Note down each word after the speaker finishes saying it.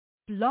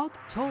Blog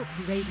Talk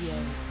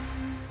Radio.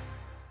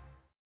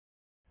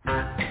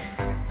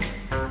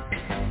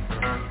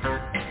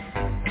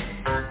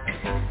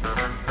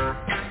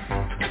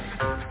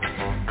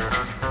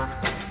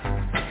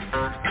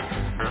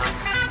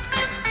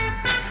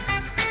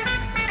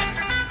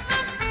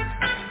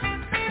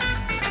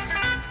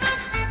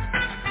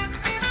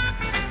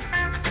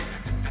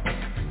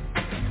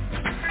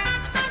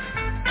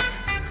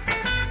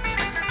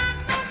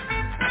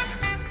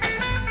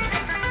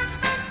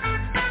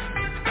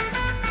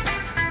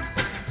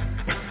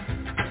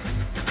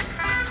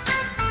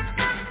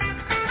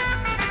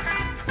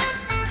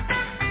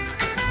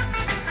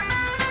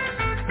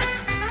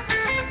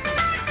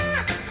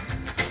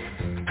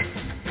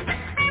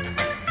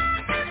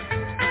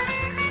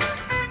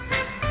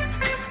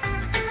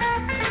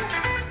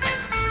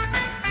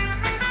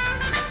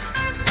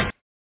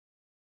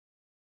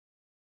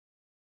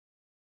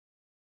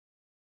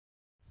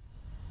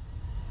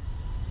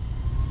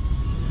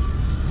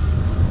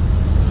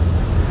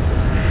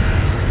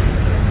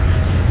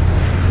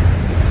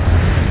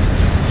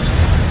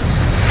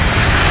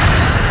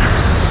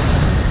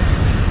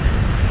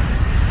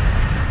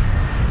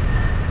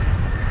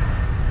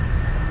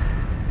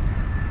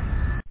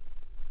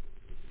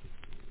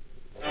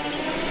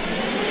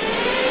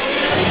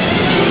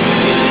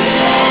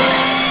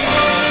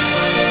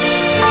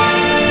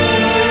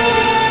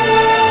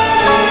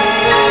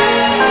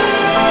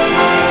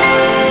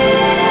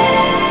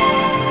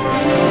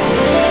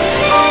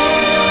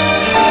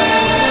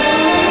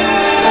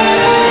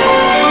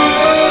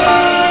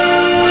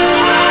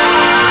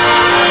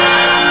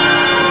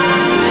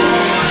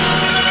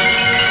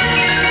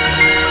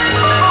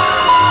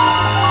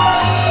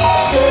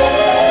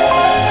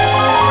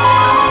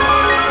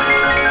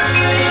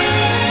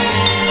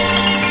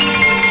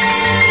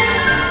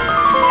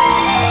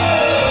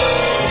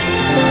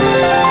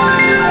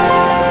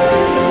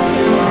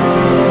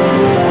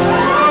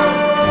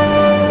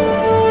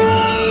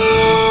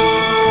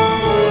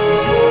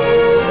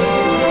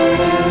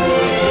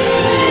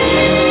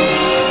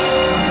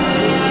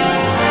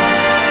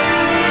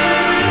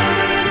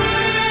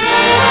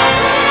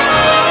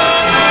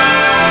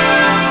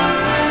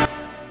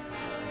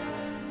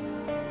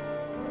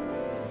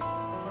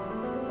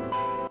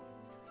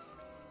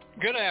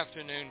 Good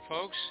afternoon,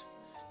 folks.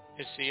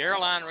 It's the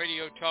Airline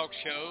Radio Talk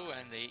Show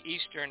and the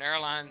Eastern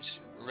Airlines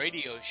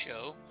Radio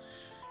Show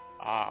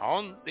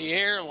on the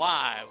air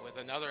live with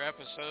another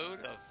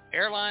episode of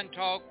Airline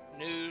Talk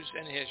News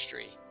and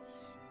History.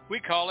 We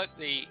call it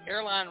the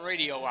Airline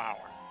Radio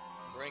Hour,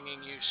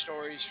 bringing you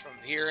stories from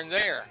here and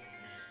there,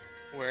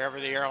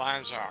 wherever the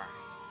airlines are.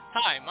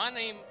 Hi, my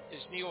name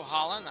is Neil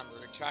Holland. I'm a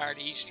retired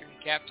Eastern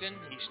captain,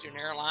 Eastern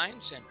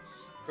Airlines, and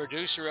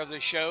producer of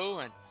the show.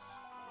 And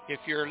if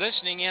you're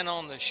listening in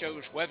on the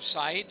show's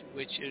website,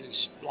 which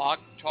is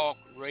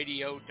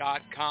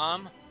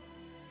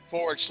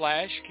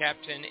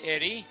blogtalkradio.com/Captain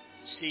Eddie,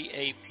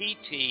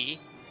 CAPTEDDIE,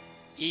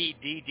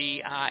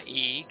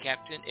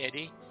 Captain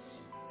Eddie,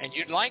 and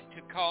you'd like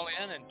to call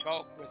in and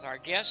talk with our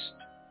guest,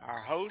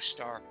 our host,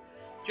 or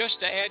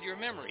just to add your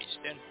memories,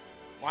 then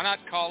why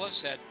not call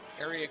us at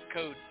area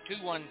code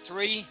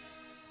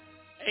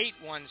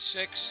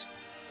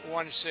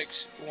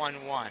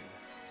 213-816-1611.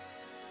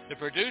 The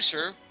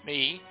producer,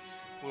 me,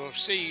 will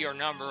see your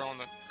number on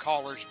the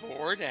caller's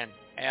board and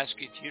ask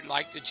if you'd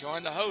like to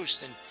join the host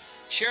and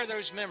share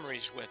those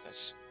memories with us.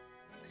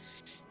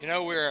 You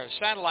know, we're a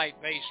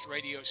satellite-based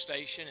radio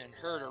station and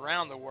heard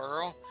around the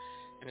world.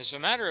 And as a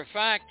matter of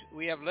fact,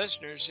 we have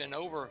listeners in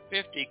over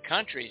 50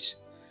 countries.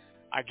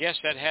 I guess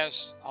that has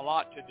a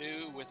lot to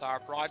do with our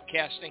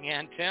broadcasting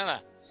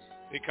antenna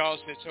because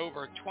it's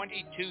over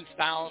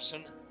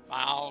 22,000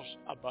 miles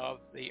above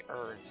the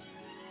earth.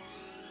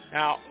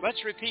 Now,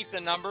 let's repeat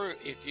the number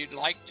if you'd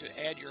like to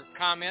add your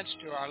comments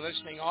to our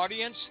listening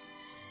audience.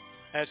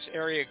 That's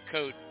area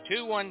code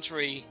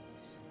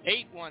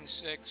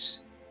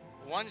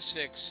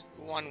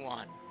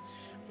 213-816-1611.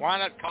 Why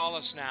not call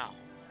us now?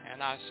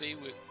 And I see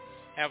we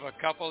have a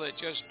couple that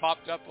just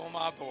popped up on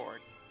my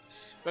board.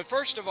 But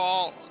first of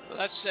all,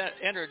 let's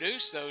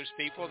introduce those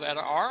people that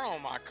are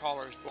on my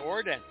caller's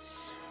board. And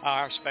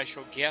our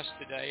special guest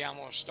today, I'm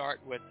going to start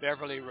with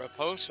Beverly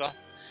Raposa.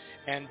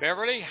 And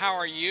Beverly, how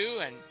are you?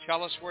 And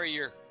tell us where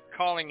you're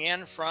calling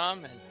in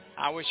from, and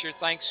how was your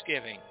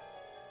Thanksgiving?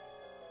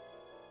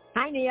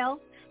 Hi, Neil.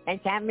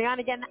 Thanks for having me on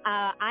again.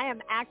 I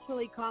am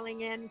actually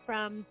calling in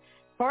from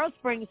Coral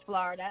Springs,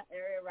 Florida,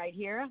 area right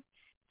here.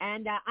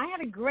 And I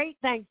had a great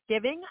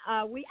Thanksgiving.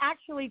 We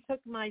actually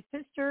took my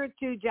sister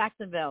to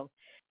Jacksonville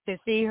to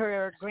see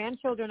her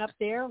grandchildren up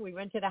there. We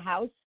rented a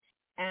house,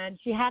 and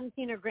she hadn't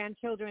seen her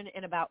grandchildren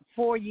in about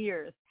 4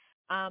 years.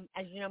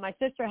 As you know, my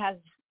sister has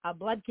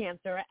blood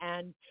cancer,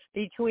 and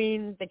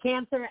between the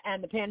cancer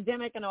and the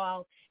pandemic and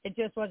all, it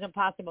just wasn't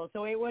possible.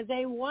 So it was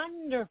a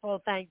wonderful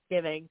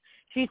Thanksgiving.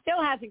 She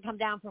still hasn't come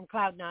down from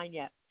Cloud 9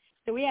 yet.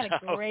 So we had a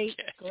great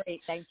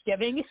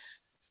Thanksgiving.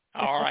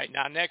 All right.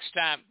 Now, next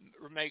time,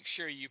 make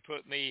sure you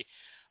put me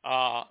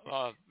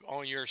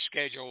on your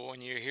schedule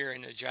when you're here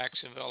in the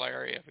Jacksonville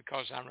area,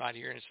 because I'm right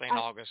here in St.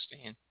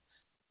 Augustine.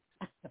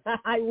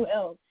 I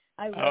will.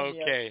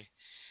 Okay.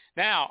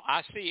 Now,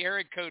 I see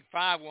area code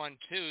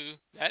 512.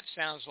 That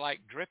sounds like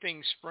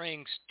Dripping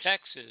Springs,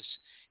 Texas,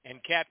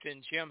 and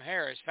Captain Jim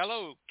Harris.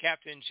 Hello,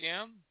 Captain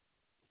Jim.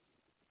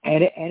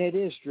 And it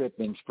is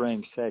Dripping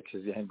Springs,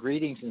 Texas. And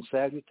greetings and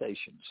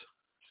salutations.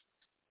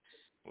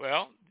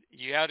 Well,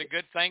 you had a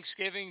good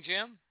Thanksgiving,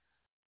 Jim?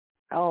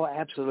 Oh,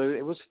 absolutely.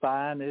 It was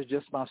fine. It was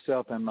just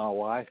myself and my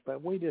wife,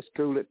 but we just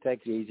cooled it,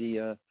 take it easy,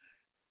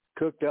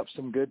 cooked up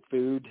some good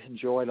food,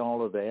 enjoyed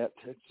all of that.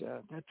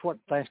 That's what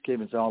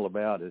Thanksgiving's all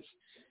about, is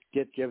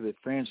get together with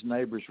friends,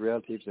 neighbors,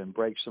 relatives, and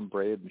break some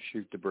bread and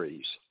shoot the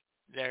breeze.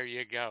 There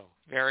you go.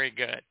 Very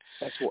good.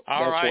 That's what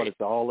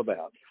it's all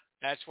about.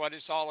 That's what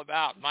it's all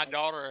about. My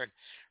daughter and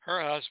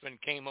her husband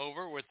came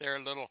over with their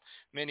little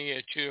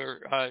miniature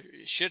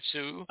Shih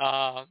Tzu.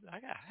 I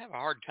have a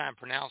hard time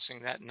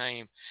pronouncing that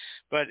name,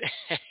 but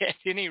at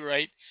any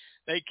rate,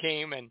 they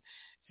came and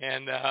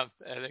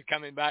they're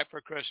coming back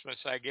for Christmas,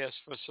 I guess,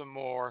 for some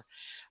more.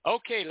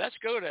 Okay, let's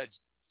go to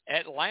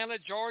Atlanta,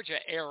 Georgia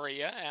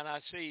area, and I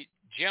see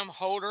Jim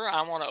Holder.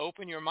 I want to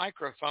open your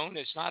microphone.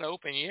 It's not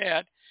open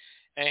yet,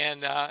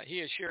 and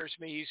he assures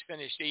me he's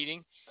finished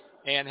eating.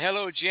 And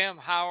hello, Jim.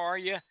 How are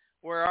you?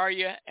 Where are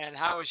you? And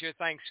how was your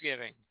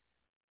Thanksgiving?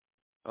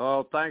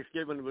 Oh,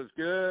 Thanksgiving was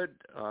good.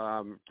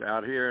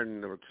 Out here in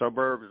the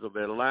suburbs of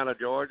Atlanta,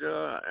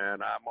 Georgia,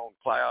 and I'm on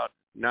cloud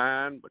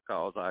 9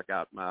 because I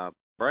got my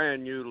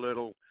brand new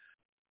little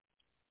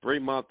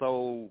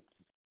 3-month-old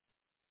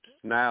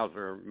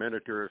schnauzer,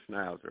 miniature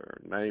schnauzer,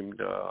 named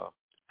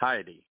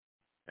Heidi.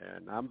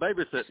 And I'm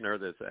babysitting her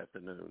this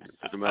afternoon,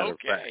 as a matter of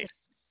fact.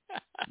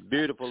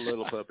 Beautiful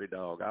little puppy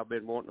dog. I've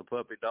been wanting a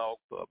puppy dog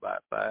for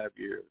about 5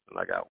 years, and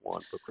I got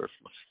one for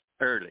Christmas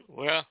early.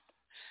 Well,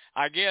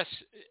 I guess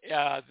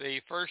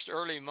the first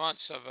early months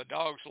of a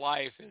dog's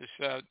life is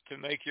to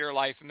make your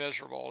life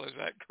miserable. Is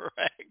that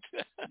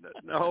correct?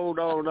 No.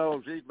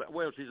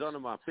 She's under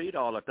my feet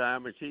all the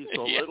time, and she's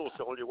so little,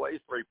 she only weighs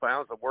 3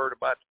 pounds. I'm worried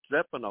about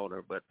stepping on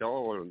her, but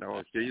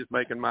no, she's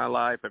making my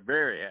life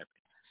very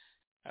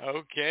happy.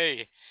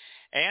 Okay.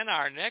 And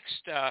our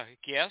next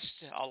guest,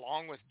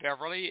 along with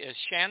Beverly, is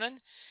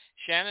Shannon.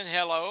 Shannon,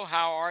 hello.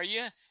 How are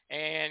you?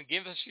 And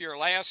give us your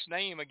last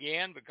name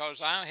again, because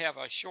I have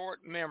a short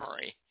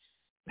memory.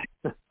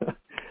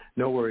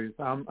 No worries.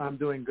 I'm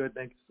doing good.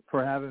 Thanks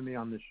for having me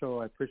on the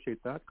show. I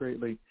appreciate that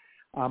greatly.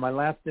 My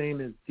last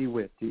name is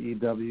DeWitt,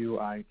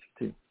 DeWitt.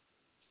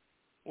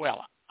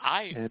 Well,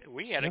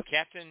 we had a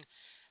Captain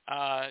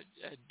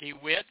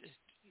DeWitt,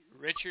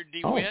 Richard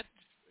DeWitt.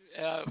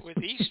 With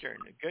Eastern,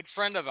 a good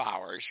friend of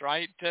ours,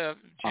 right?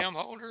 Jim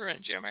Holder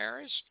and Jim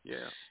Harris.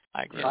 Yeah,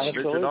 I guess.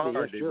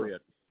 Sure.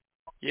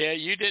 Yeah,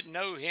 you didn't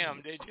know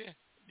him, did you,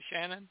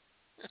 Shannon?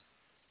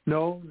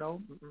 No.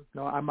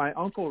 My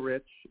Uncle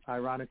Rich.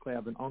 Ironically, I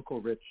have an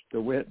Uncle Rich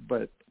DeWitt,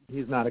 but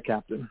he's not a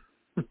captain.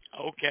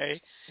 Okay.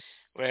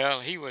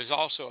 Well, he was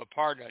also a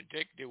partner.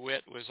 Dick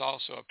DeWitt was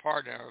also a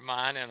partner of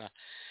mine in a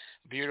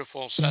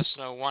beautiful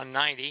Cessna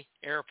 190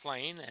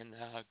 airplane, and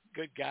a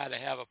good guy to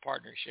have a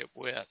partnership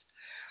with.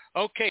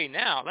 Okay,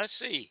 now, let's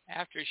see.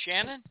 After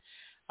Shannon,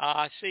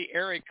 I see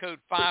area code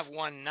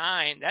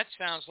 519. That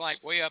sounds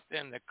like way up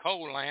in the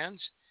coal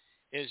lands.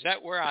 Is that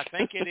where I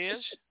think it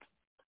is?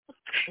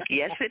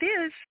 Yes, it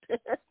is.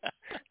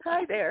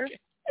 Hi there.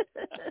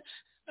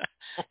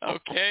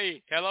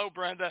 Okay. Hello,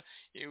 Brenda.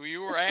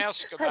 You were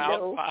asked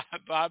about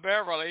by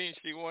Beverly.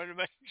 She wanted to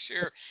make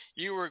sure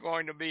you were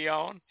going to be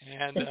on.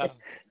 And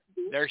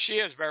there she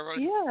is,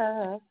 Beverly.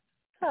 Yeah.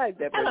 Hi,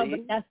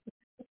 Beverly.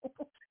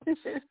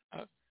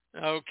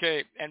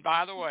 Okay, and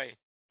by the way,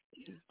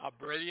 a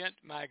brilliant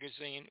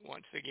magazine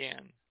once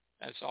again.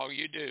 That's all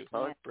you do,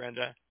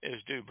 Brenda,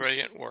 is do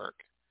brilliant work.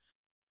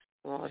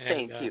 Well,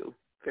 thank you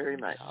very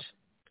much.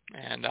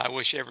 And I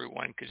wish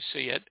everyone could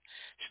see it,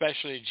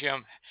 especially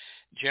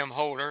Jim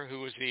Holder, who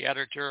was the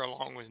editor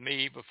along with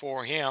me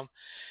before him.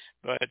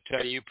 But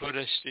you put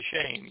us to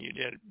shame. You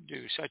did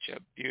do such a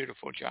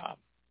beautiful job.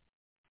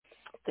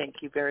 Thank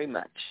you very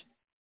much.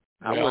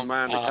 I wouldn't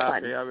mind a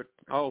copy of it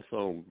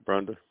also,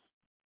 Brenda.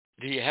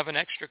 Do you have an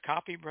extra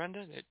copy,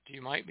 Brenda, that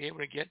you might be able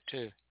to get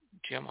to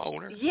Jim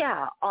Holder?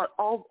 Yeah,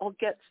 I'll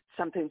get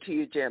something to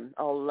you, Jim.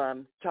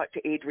 I'll talk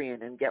to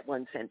Adrian and get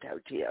one sent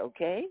out to you,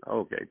 okay?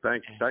 Okay,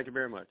 thank you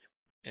very much.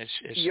 It's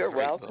You're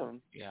welcome.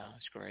 Book. Yeah,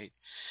 it's great.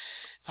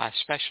 I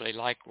especially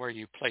like where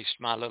you placed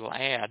my little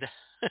ad.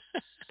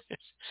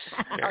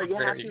 Are you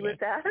happy with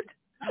that?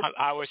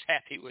 I was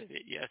happy with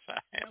it. Yes, I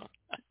am.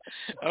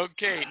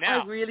 Okay,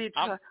 now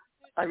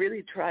I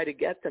really try to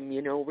get them,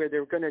 where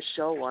they're going to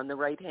show on the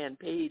right-hand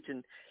page,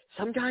 and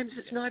sometimes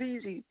it's not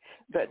easy,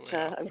 but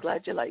I'm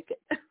glad you like it.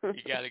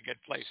 You got a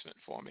good placement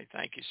for me.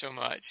 Thank you so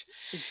much.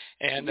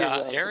 And You're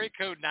welcome. area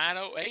code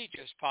 908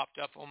 just popped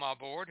up on my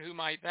board. Who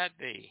might that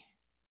be?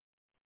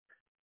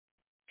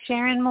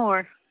 Sharon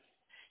Moore.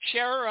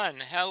 Sharon,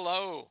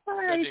 hello.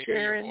 Hi, Good to hear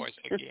Sharon. your voice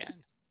again.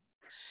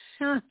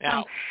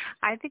 Now,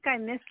 I think I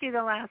missed you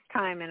the last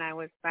time, and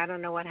I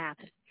don't know what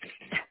happened.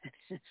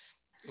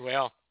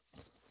 Well,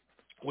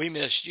 we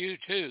missed you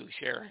too,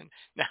 Sharon.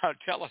 Now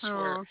tell us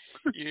where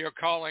you're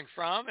calling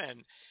from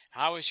and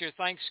how was your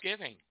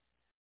Thanksgiving?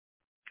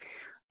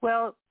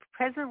 Well,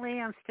 presently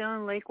I'm still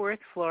in Lake Worth,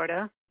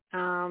 Florida.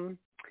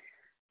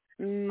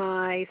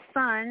 My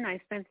son,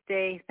 I spent the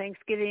day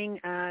Thanksgiving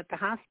at the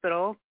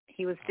hospital.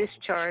 He was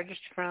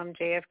discharged from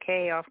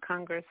JFK off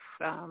Congress,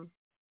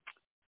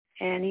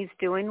 and he's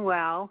doing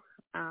well.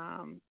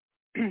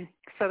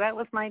 So that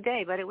was my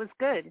day, but it was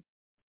good.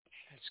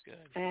 That's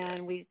good.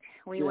 And we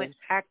went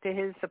back to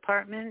his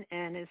apartment,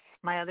 and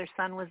my other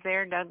son was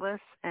there,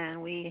 Douglas,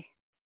 and we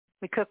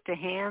cooked a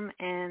ham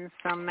and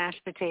some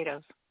mashed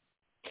potatoes.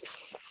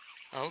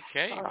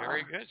 Okay,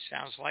 very good.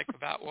 Sounds like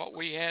about what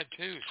we had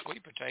too: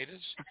 sweet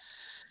potatoes,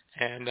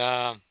 and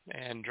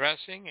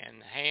dressing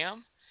and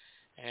ham.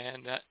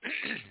 And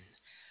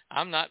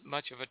I'm not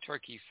much of a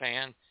turkey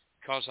fan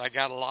because I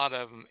got a lot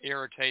of them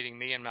irritating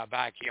me in my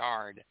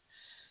backyard.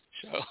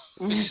 So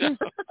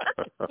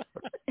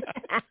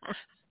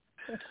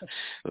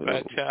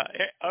but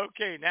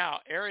okay,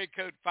 now area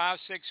code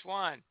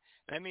 561.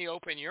 Let me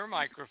open your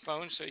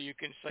microphone so you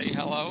can say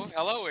hello.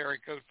 Hello, area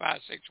code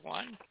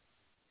 561.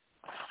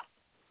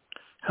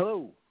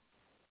 Hello.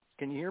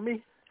 Can you hear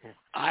me?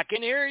 I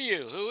can hear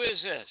you. Who is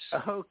this?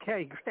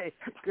 Okay,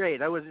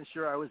 great. I wasn't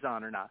sure I was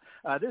on or not.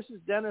 This is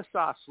Dennis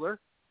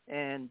Osler,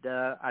 and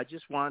I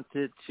just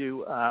wanted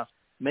to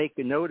make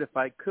a note if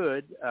I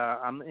could.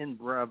 I'm in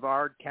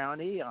Brevard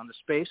County on the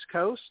Space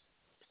Coast,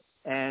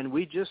 and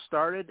we just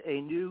started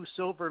a new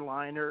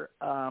Silverliner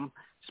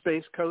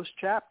Space Coast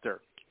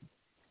chapter.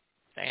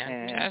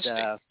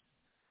 Fantastic.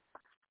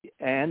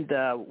 And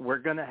we're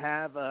going to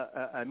have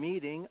a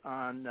meeting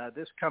on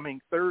this coming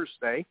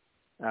Thursday,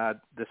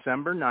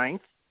 December 7th,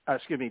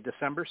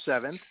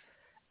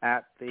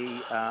 at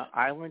the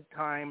Island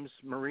Times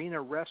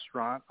Marina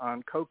Restaurant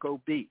on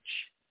Cocoa Beach.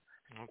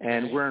 Okay.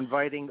 And we're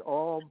inviting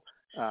all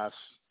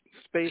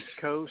Space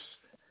Coast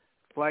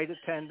flight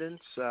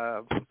attendants,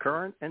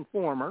 current and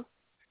former,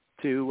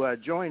 to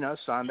join us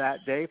on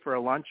that day for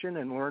a luncheon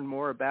and learn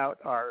more about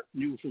our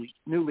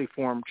newly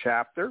formed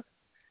chapter.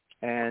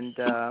 And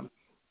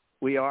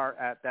we are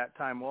at that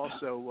time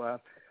also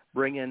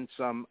bringing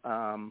some,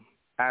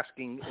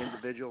 asking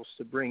individuals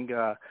to bring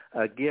a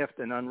gift,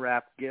 an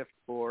unwrapped gift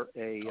for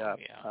a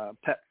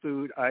pet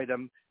food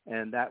item,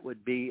 and that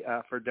would be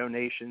for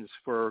donations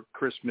for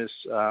Christmas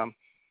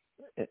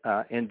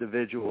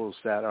individuals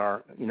that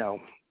are,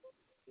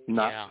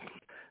 not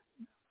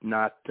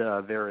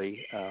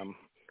very,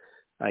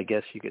 I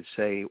guess you could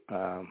say,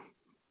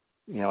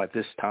 at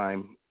this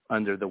time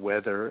under the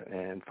weather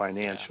and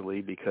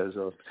financially because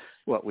of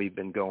what we've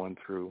been going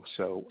through.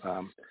 So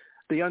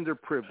the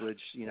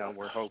underprivileged,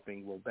 we're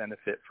hoping will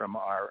benefit from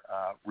our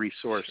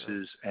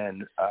resources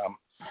and,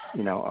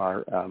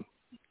 our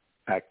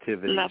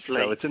activities.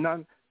 Lovely. So it's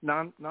a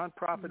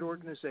non-profit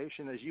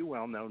organization, as you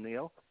well know,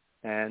 Neil,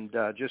 and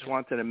just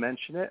wanted to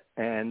mention it.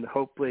 And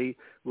hopefully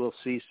we'll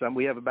see some.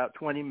 We have about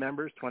 22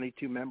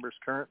 members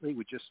currently.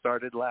 We just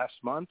started last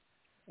month,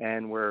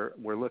 and we're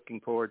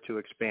looking forward to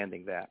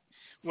expanding that.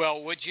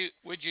 Well, would you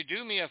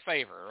do me a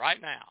favor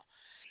right now?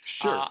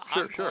 Sure,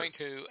 I'm going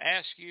to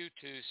ask you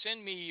to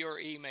send me your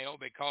email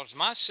because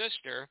my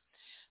sister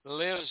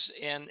lives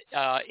in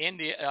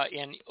India,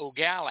 in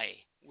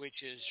Ogali,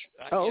 which is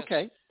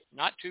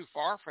not too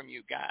far from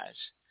you guys.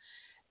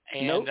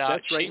 And nope,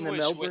 that's right in the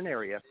Melbourne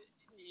area.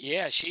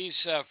 Yeah, she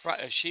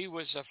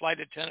was a flight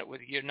attendant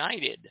with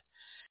United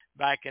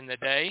back in the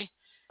day,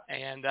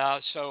 and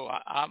so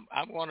I'm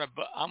gonna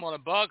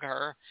bug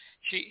her.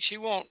 She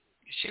won't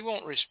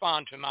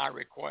respond to my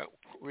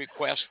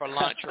request for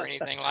lunch or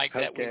anything like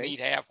that. Okay. We meet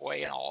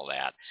halfway and all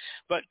that.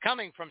 But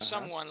coming from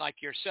someone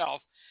like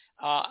yourself,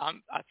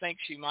 I think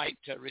she might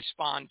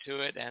respond to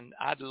it, and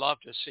I'd love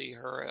to see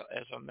her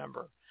as a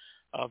member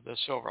of the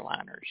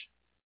Silverliners.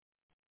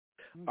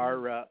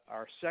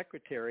 Our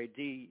secretary,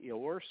 Dee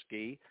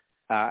Jaworski,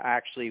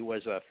 actually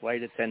was a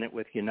flight attendant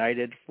with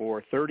United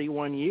for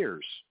 31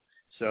 years.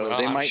 So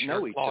they might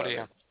know each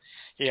other.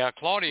 Yeah,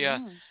 Claudia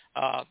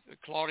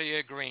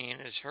Green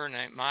is her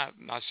name,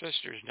 my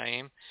sister's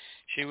name.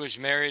 She was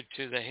married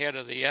to the head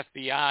of the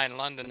FBI in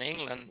London,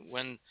 England,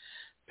 when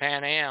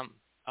Pan Am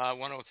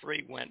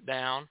 103 went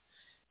down,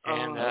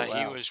 and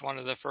he was one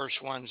of the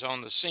first ones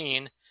on the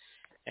scene.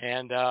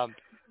 And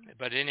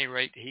but at any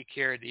rate, he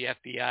carried the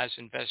FBI's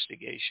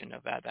investigation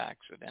of that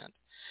accident.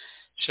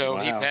 So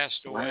he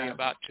passed away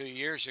about 2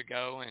 years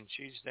ago, and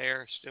she's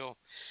there still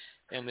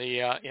in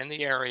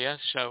the area.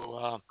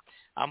 So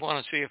I'm going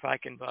to see if I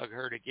can bug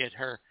her to get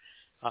her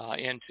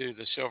into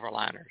the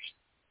Silverliners.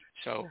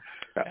 So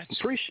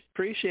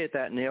appreciate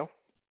that, Neil.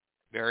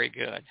 Very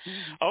good.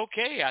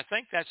 Okay, I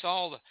think that's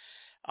all.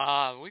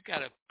 We've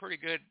got a pretty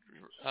good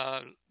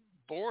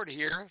board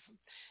here,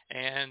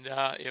 and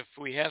if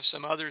we have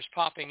some others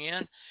popping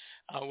in,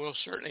 we'll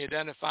certainly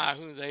identify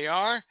who they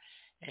are.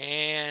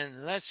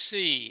 And let's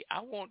see.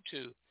 I want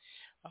to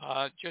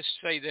just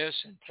say this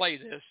and play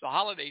this. The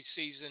holiday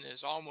season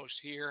is almost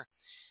here,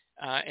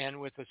 and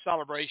with the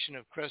celebration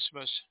of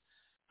Christmas,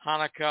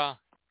 Hanukkah,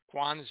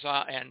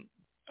 Kwanzaa and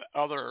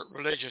other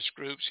religious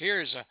groups.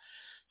 Here's a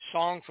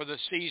song for the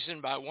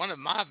season by one of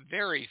my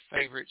very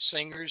favorite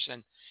singers,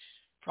 and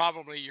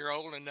probably you're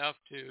old enough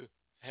to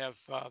have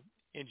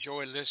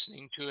enjoyed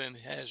listening to him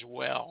as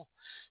well.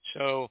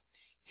 So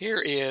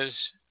here is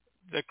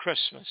the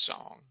Christmas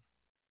song.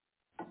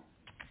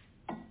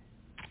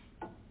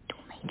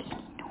 Don't make any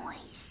noise.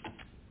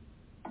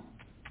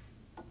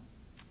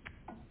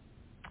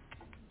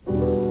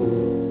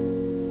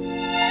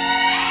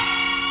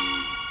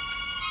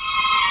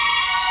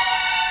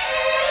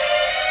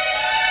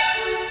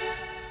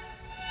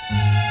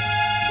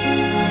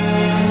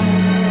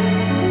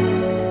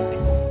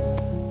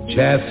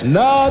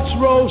 Chestnuts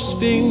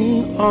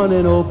roasting on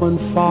an open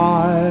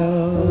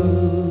fire,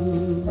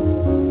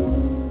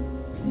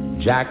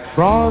 Jack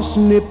Frost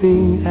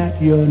nipping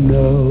at your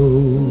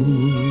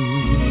nose,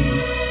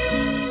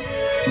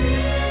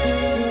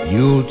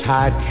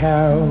 Yuletide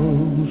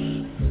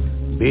carols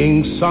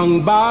being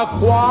sung by a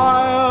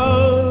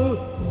choir,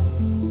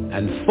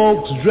 and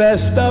folks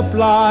dressed up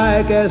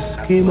like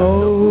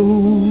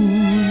Eskimos.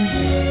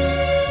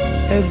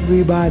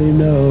 Everybody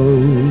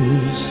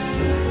knows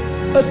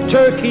a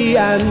turkey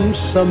and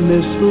some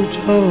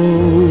mistletoe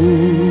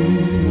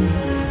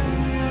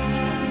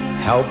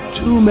help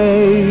to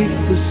make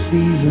the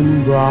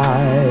season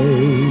bright.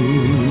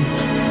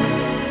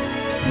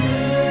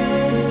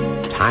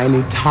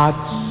 Tiny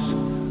tots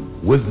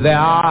with their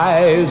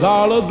eyes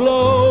all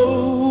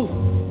aglow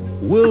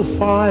will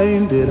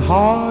find it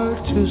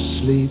hard to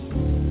sleep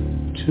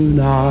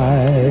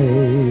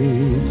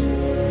tonight.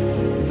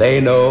 They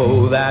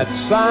know that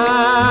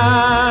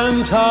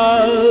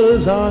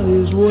Santa's on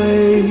his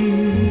way.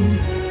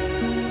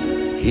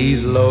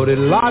 He's loaded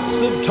lots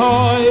of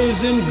toys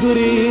and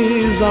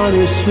goodies on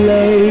his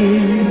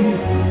sleigh.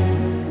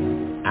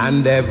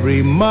 And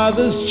every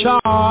mother's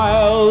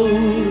child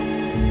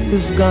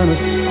is gonna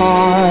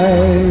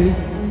sigh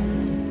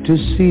to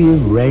see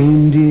if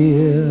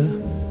reindeer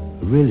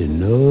really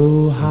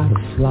know how to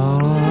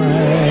fly.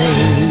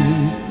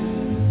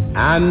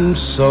 And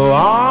so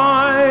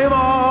I'm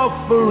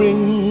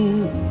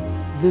offering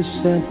this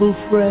simple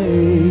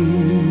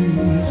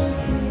phrase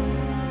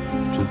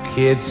to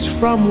kids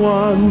from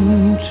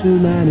 1 to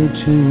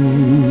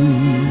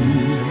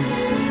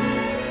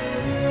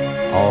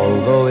 92.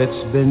 Although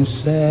it's been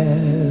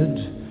said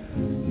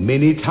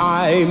many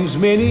times,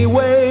 many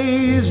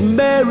ways,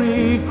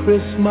 Merry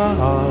Christmas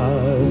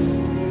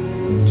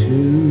to you.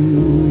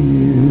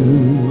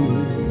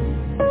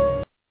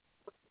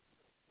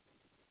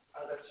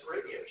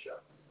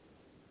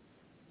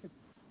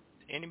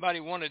 Anybody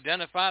want to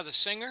identify the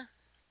singer?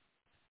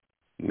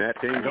 Nat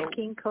King Cole.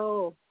 King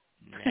Cole.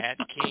 Nat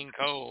King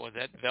Cole with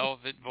that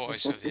velvet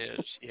voice of his,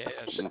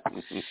 yes.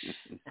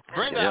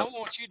 Brenda, I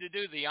want you to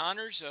do the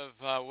honors of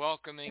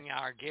welcoming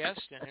our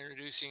guest and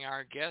introducing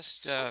our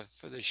guest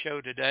for the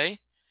show today.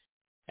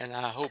 And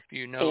I hope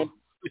you know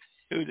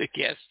who the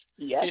guest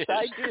Yes, is.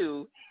 I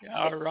do.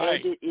 All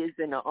right. And it is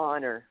an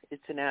honor.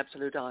 It's an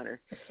absolute honor.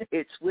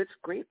 It's with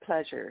great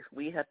pleasure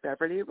we have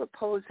Beverly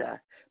Raposa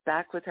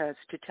back with us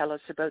to tell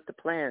us about the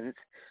plans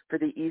for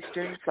the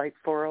Eastern Flight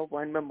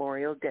 401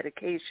 Memorial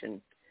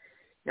dedication.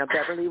 Now,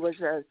 Beverly was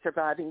a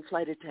surviving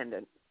flight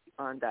attendant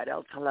on that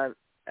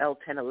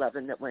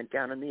L-1011 that went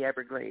down in the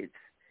Everglades.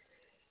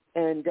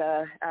 And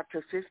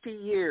after 50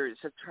 years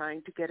of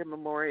trying to get a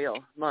memorial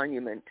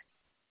monument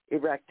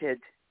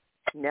erected,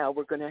 now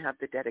we're going to have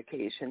the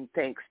dedication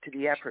thanks to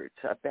the efforts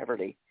of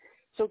Beverly.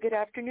 So good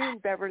afternoon,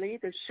 Beverly.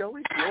 The show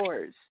is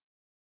yours.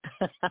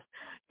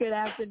 Good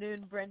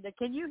afternoon, Brenda.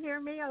 Can you hear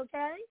me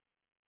okay?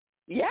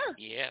 Yeah.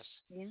 Yes.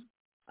 Yeah.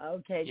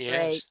 Okay, yes.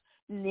 Great.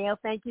 Neil,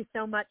 thank you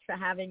so much for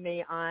having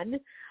me on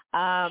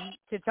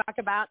to talk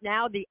about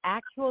now the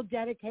actual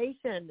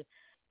dedication.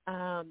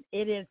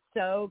 It is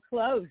so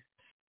close.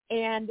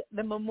 And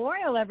the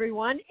memorial,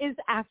 everyone, is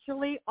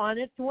actually on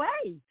its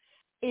way.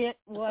 It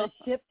was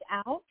shipped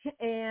out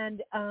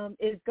and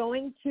is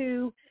going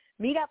to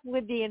meet up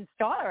with the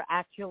installer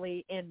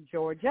actually in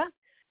Georgia.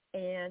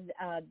 And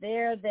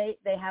there they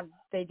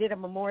did a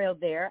memorial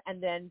there,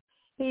 and then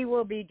he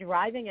will be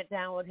driving it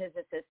down with his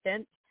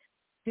assistant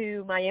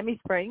to Miami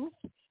Springs.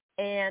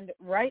 And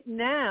right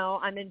now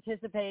I'm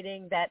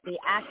anticipating that the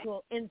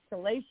actual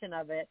installation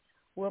of it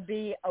will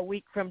be a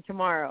week from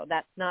tomorrow.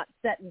 That's not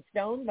set in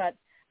stone, but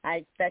I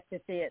expect to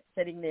see it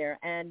sitting there.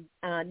 And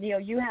Neil,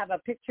 you have a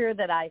picture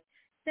that I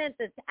sent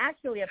that's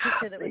actually a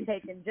picture that was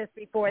taken just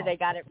before they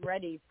got it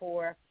ready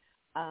for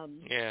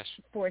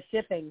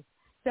shipping.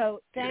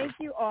 So thank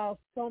you all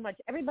so much.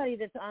 Everybody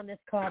that's on this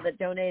call that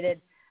donated,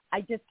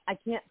 I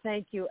can't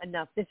thank you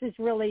enough. This is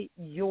really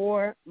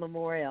your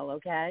memorial,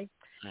 okay?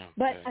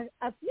 But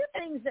a few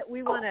things that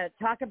we want to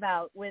talk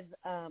about with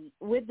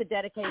the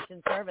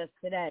dedication service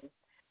today.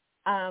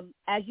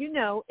 As you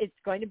know, it's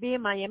going to be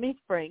in Miami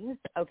Springs,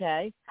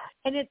 okay?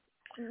 And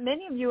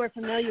many of you are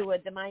familiar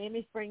with the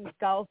Miami Springs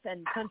Golf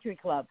and Country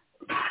Club.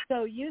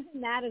 So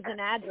using that as an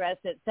address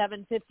at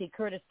 750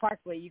 Curtis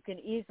Parkway, you can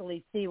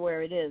easily see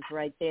where it is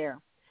right there.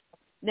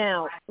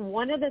 Now,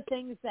 one of the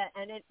things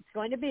and it's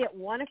going to be at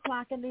 1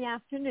 o'clock in the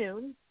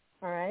afternoon,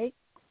 all right?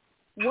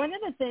 One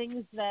of the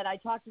things that I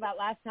talked about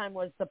last time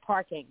was the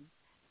parking.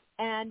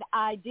 And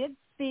I did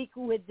speak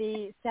with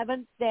the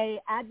Seventh-day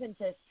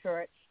Adventist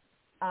Church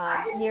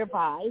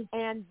nearby,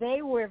 and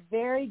they were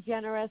very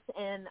generous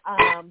in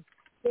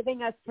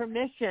giving us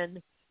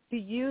permission to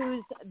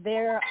use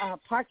their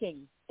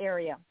parking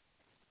area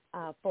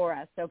for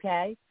us,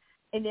 okay?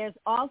 And there's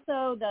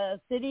also the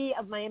city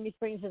of Miami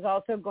Springs is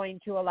also going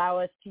to allow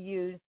us to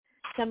use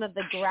some of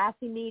the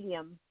grassy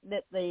medium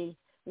that the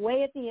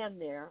way at the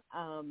end there.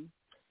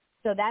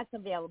 So that's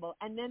available.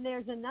 And then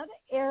there's another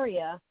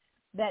area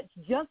that's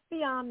just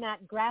beyond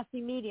that grassy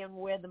medium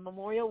where the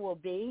memorial will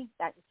be,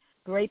 that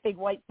great big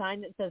white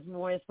sign that says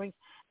Memorial Springs.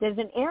 There's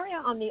an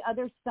area on the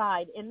other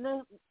side in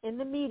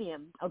the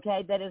medium,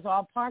 okay, that is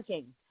all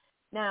parking.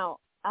 Now,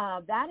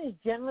 that is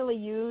generally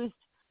used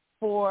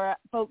for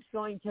folks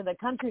going to the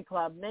country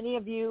club. Many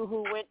of you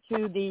who went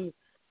to the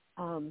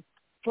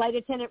flight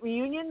attendant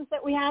reunions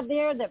that we have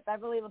there, that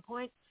Beverly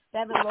Lapointe,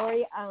 Bev and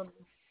Lori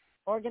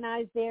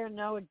organized there,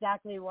 know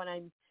exactly what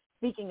I'm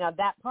speaking of,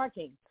 that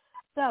parking.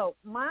 So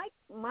my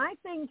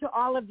thing to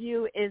all of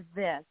you is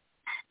this.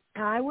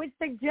 I would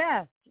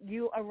suggest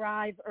you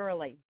arrive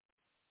early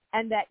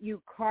and that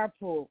you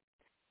carpool.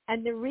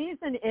 And the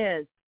reason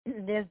is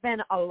there's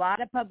been a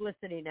lot of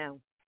publicity now.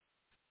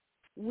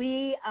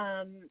 We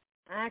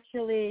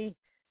actually,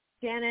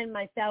 Shannon,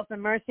 myself,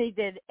 and Mercy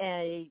did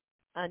an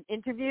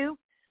interview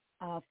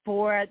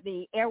for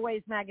the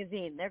Airways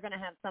magazine. They're going to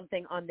have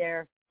something on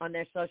their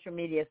social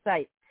media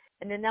site,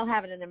 and then they'll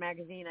have it in their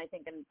magazine, I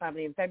think,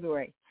 probably in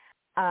February.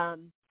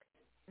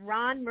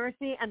 Ron,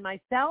 Mercy, and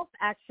myself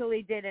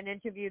actually did an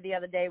interview the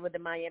other day with the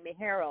Miami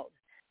Herald.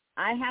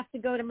 I have to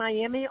go to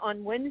Miami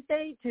on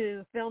Wednesday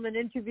to film an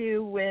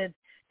interview with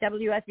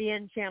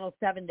WFEN Channel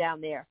 7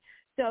 down there.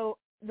 So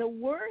the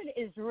word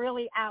is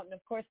really out, and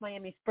of course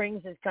Miami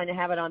Springs is going to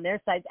have it on their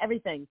sites,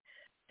 everything.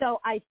 So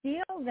I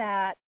feel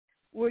that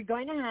we're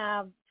going to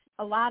have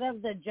a lot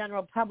of the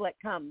general public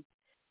come.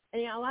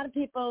 And, a lot of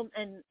people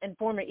and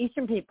former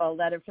Eastern people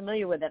that are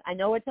familiar with it. I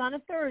know it's on a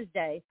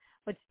Thursday,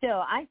 but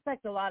still, I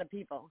expect a lot of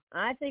people.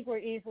 I think we're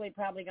easily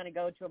probably going to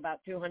go to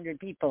about 200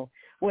 people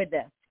with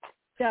this.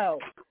 So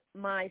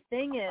my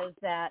thing is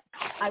that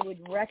I would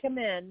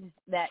recommend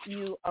that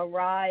you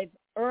arrive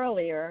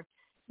earlier,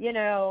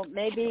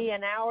 maybe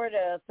an hour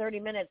to 30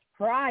 minutes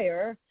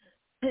prior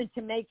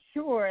to make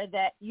sure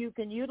that you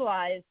can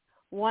utilize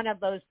one of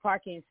those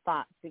parking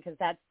spots, because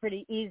that's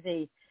pretty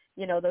easy,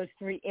 those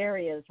three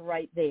areas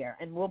right there.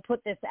 And we'll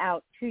put this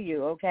out to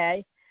you,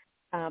 okay?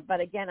 But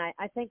again,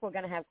 I think we're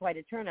going to have quite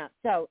a turnout.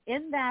 So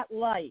in that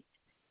light,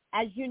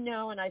 as you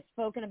know, and I've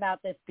spoken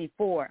about this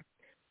before,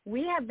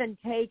 we have been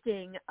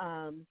taking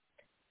a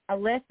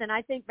list, and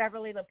I think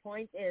Beverly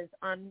Lapointe is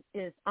on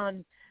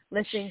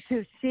listening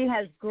too. She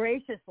has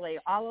graciously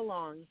all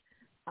along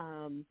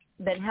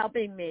been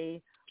helping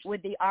me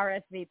with the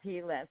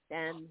RSVP list,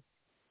 and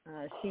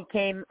she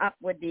came up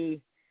with the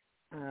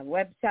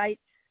website,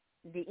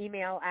 the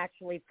email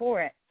actually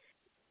for it.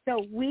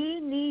 So we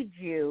need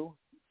you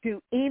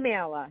to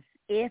email us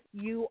if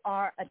you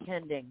are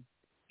attending.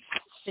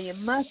 So you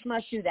must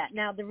do that.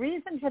 Now, the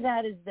reason for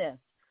that is this.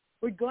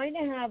 We're going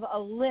to have a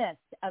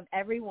list of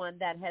everyone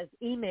that has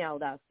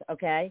emailed us,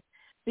 okay?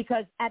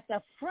 Because at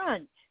the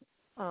front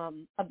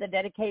of the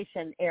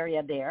dedication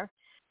area there,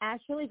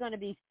 actually going to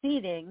be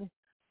seating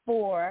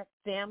for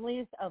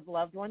families of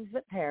loved ones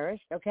that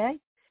perished, okay,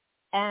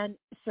 and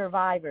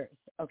survivors,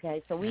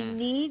 okay? So we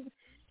need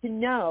to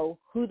know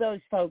who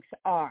those folks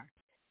are.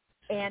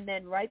 And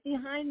then right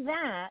behind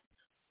that,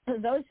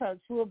 those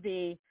folks will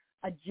be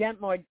a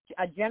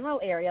general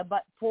area,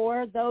 but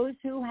for those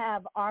who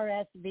have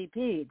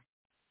RSVP'd,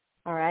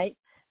 all right?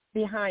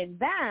 Behind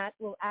that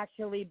will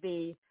actually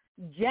be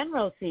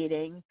general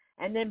seating,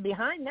 and then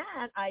behind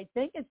that, I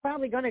think it's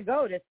probably going to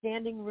go to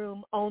standing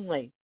room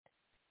only.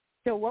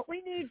 So what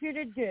we need you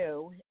to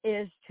do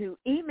is to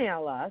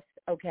email us,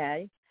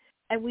 okay?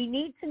 And we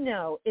need to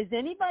know, is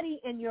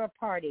anybody in your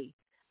party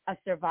a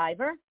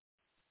survivor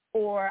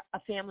or a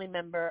family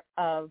member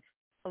of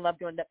a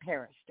loved one that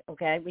perished,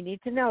 okay? We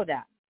need to know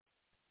that.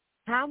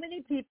 How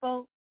many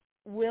people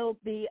will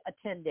be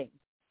attending,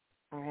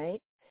 all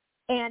right?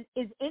 And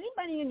is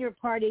anybody in your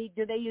party,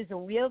 do they use a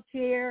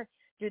wheelchair?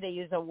 Do they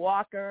use a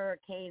walker or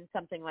cane,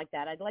 something like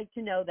that? I'd like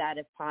to know that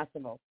if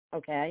possible,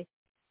 okay?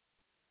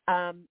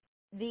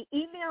 The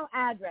email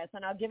address,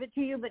 and I'll give it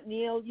to you, but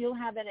Neil, you'll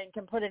have it and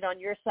can put it on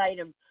your site,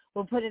 and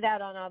we'll put it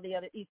out on all the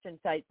other Eastern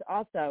sites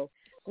also,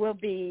 will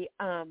be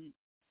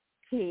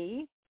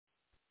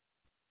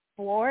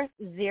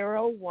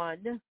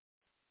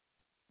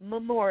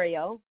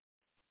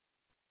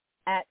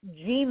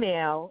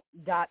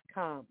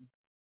T401memorial@gmail.com.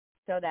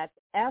 So that's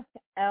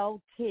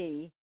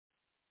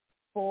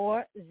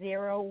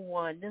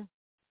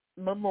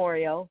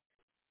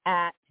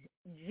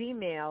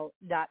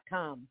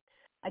FLT401memorial@gmail.com.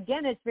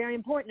 Again, it's very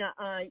important.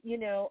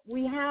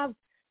 We have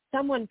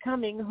someone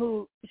coming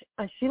who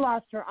she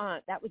lost her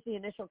aunt. That was the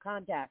initial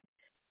contact.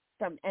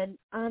 awesome. And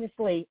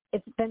honestly,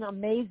 it's been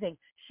amazing.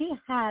 She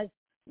has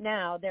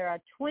now, there are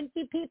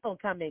 20 people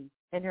coming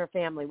in her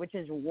family, which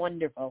is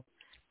wonderful.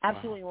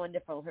 Absolutely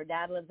wonderful. Her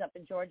dad lives up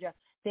in Georgia.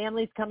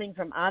 Families coming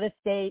from out of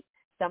state.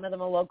 Some of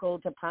them are local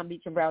to Palm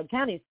Beach and Broward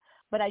counties.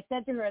 But I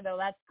said to her, though,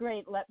 that's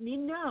great. Let me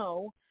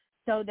know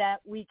so that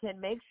we can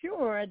make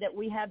sure that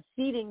we have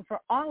seating for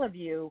all of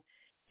you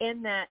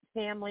in that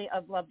family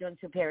of loved ones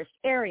who perished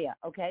area,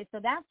 okay? So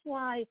that's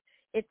why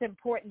it's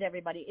important,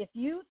 everybody. If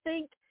you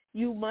think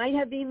you might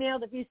have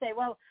emailed, if you say,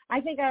 well,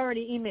 I think I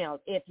already emailed.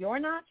 If you're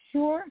not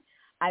sure,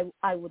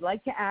 I would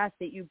like to ask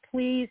that you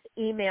please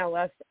email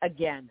us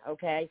again,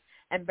 okay?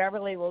 And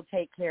Beverly will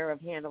take care of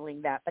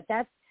handling that. But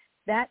that's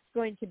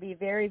going to be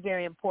very,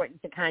 very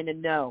important to kind of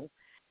know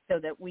so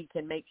that we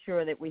can make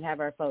sure that we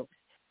have our folks.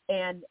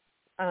 And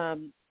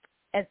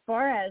as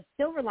far as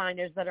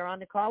Silverliners that are on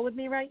the call with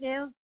me right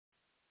now,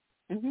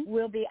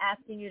 we'll be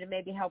asking you to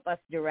maybe help us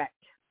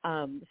direct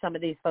some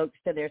of these folks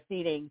to their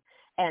seating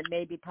and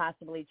maybe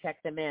possibly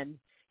check them in,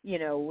 you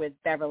know, with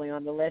Beverly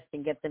on the list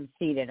and get them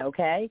seated,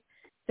 okay?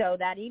 So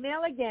that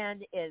email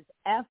again is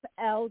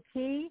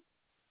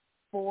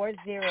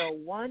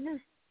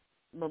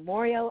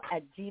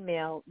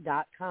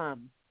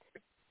FLT401memorial@gmail.com.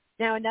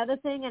 Now, another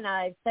thing, and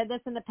I've said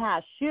this in the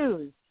past,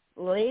 shoes,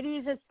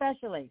 ladies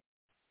especially,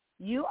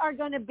 you are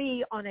going to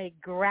be on a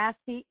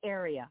grassy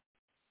area,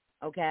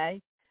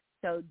 okay?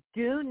 So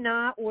do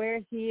not wear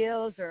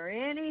heels or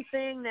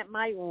anything that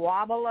might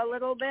wobble a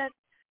little bit.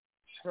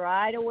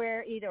 Try to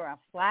wear either a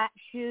flat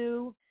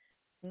shoe,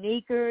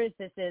 sneakers.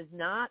 This is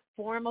not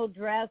formal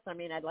dress. I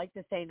mean, I'd like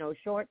to say no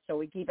shorts, so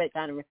we keep it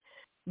kind of,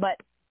 but,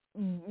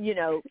 you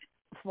know,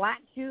 flat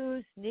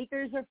shoes,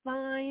 sneakers are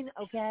fine,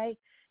 okay?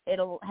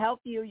 It'll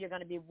help you. You're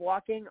going to be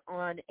walking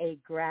on a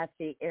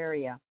grassy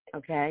area,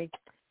 okay?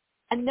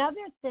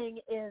 Another thing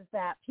is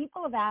that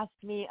people have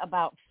asked me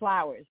about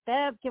flowers.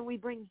 Bev, can we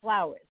bring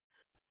flowers?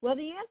 Well,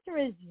 the answer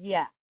is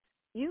yes.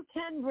 You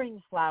can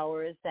bring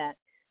flowers that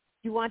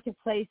you want to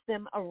place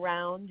them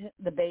around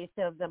the base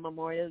of the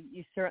memorial.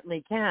 You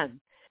certainly can.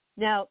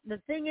 Now, the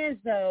thing is,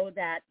 though,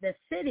 that the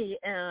city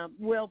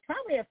will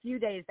probably a few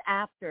days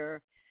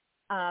after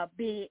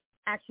be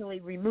actually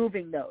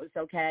removing those,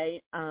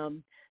 okay?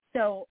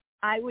 So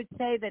I would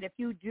say that if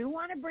you do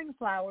want to bring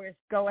flowers,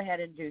 go ahead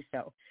and do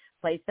so.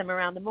 Place them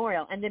around the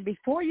memorial. And then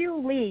before you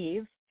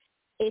leave,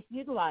 if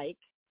you'd like,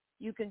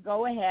 you can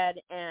go ahead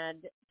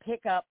and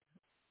pick up,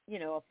 you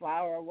know, a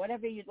flower or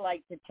whatever you'd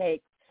like to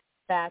take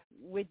back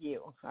with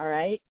you, all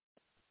right?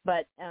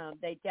 But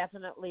they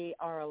definitely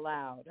are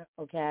allowed,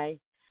 okay?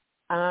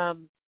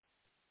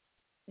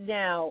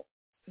 Now,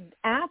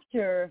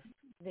 after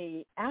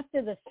the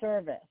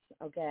service,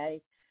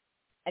 okay,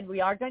 and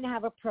we are going to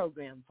have a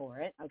program for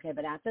it, okay,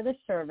 but after the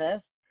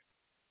service,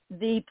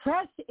 the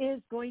press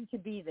is going to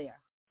be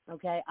there,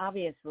 okay,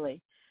 obviously.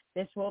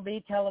 This will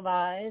be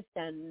televised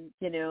and,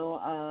 you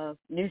know,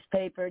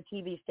 newspaper,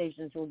 TV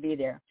stations will be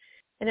there.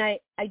 And I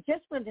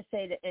just want to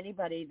say to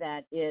anybody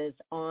that is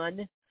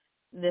on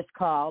this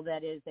call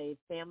that is a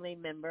family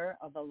member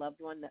of a loved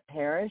one that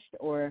perished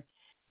or,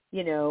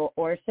 you know,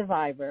 or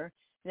survivor,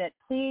 that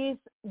please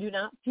do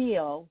not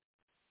feel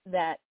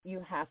that you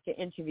have to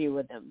interview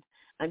with them.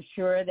 I'm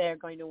sure they're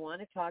going to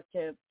want to talk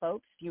to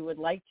folks. If you would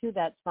like to,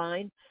 that's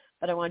fine.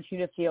 But I want you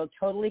to feel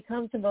totally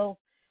comfortable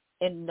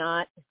in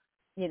not,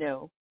 you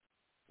know,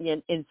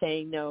 in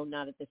saying no,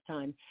 not at this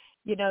time.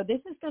 You know,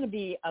 this is going to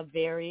be a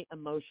very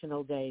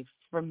emotional day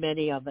for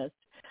many of us.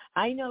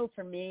 I know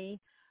for me,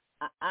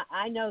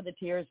 I know the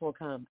tears will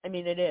come. I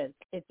mean, it is.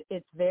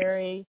 It's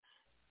very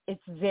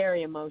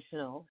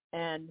emotional.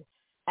 And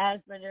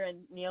as Brenda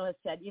and Neil has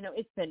said, you know,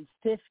 it's been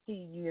 50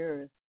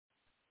 years.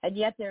 And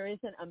yet there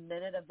isn't a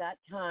minute of that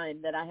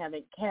time that I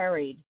haven't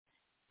carried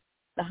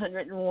the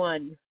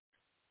 101,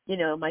 you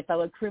know, my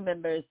fellow crew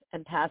members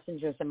and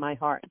passengers in my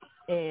heart.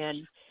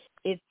 And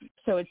it's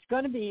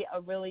going to be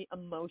a really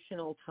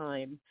emotional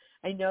time.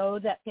 I know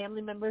that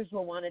family members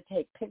will want to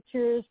take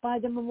pictures by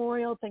the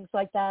memorial, things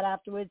like that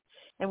afterwards,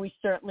 and we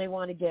certainly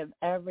want to give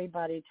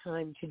everybody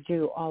time to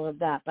do all of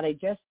that. But I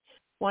just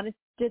wanted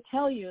to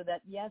tell you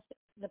that, yes,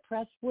 the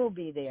press will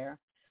be there.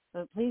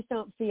 But please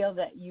don't feel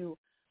that you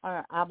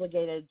are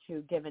obligated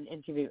to give an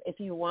interview. If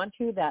you want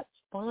to, that's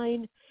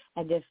fine,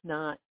 and if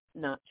not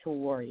to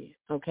worry,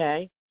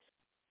 okay?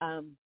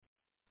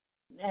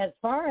 As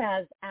far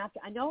as after,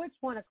 I know it's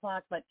 1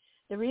 o'clock, but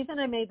the reason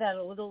I made that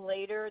a little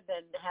later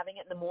than having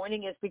it in the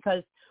morning is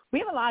because we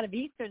have a lot of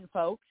Eastern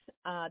folks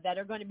that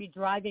are going to be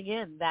driving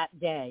in that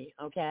day,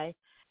 okay?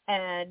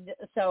 And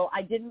so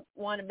I didn't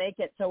want to make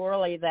it so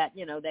early that,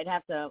 you know, they'd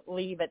have to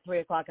leave at 3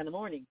 o'clock in the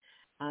morning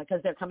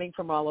because they're coming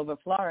from all over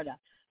Florida.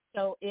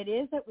 So it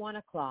is at 1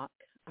 o'clock,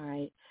 all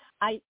right?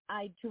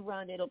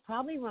 It'll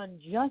probably run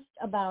just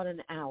about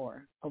an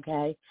hour,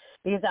 okay?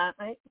 Because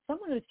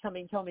someone who's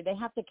coming told me they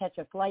have to catch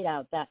a flight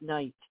out that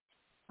night,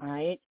 all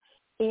right?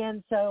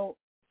 And so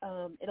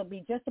it'll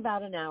be just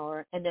about an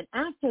hour. And then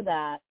after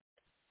that,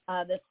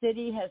 the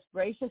city has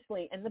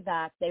graciously, in the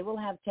back, they will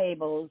have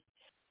tables,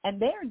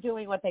 and they're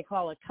doing what they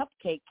call a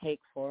cupcake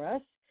cake for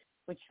us,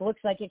 which looks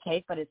like a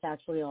cake, but it's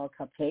actually all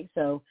cupcakes.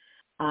 So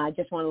I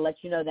just want to let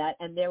you know that.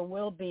 And there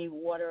will be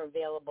water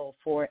available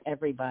for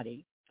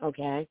everybody,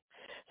 okay?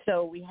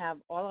 So we have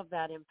all of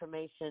that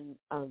information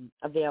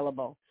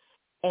available.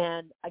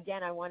 And,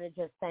 again, I want to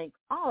just thank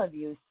all of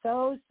you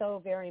so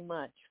very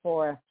much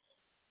for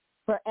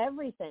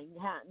everything.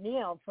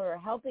 Neil, for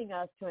helping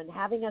us and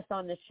having us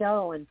on the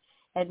show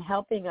and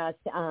helping us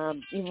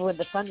even with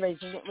the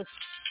fundraising.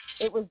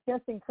 It was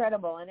just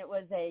incredible, and it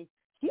was a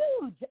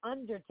huge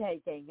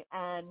undertaking.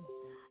 And,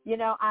 you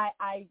know,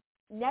 I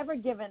never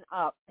given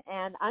up.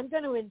 And I'm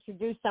going to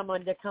introduce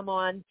someone to come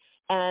on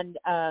and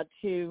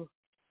to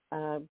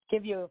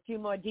give you a few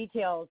more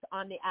details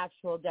on the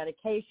actual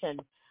dedication.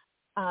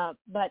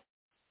 But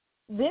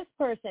this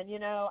person, you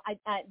know,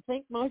 I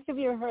think most of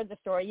you have heard the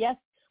story. Yes,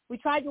 we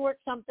tried to work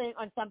on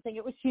something.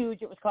 It was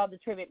huge. It was called the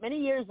Tribute many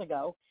years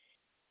ago.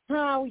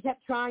 We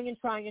kept trying and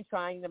trying and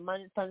trying. The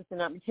money funds did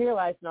not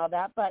materialize and all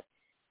that. But,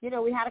 you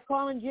know, we had a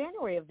call in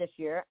January of this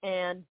year.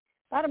 And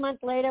about a month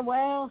later,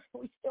 well,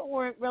 we still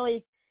weren't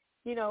really,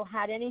 you know,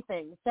 had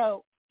anything.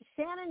 So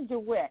Shannon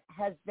DeWitt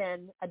has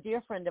been a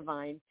dear friend of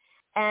mine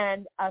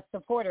and a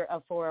supporter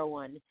of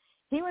 401.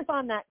 He was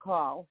on that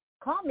called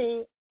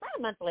me about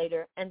a month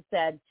later and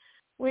said,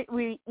 we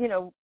you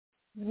know,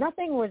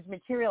 nothing was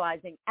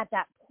materializing at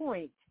that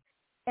point.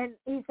 And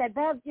he said,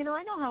 Bev, you know,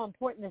 I know how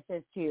important this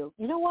is to you.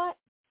 You know what?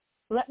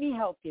 Let me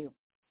help you.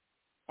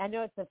 I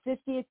know it's the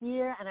 50th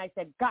year. And I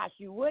said, gosh,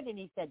 you would? And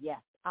he said,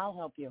 yes, I'll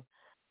help you.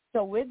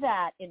 So with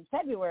that, in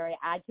February,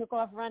 I took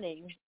off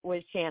running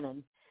with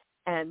Shannon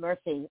and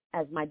Mercy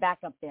as my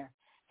backup there.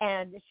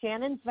 And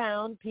Shannon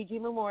found PG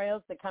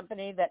Memorials, the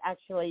company that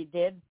actually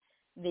did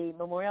the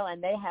memorial,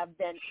 and they have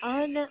been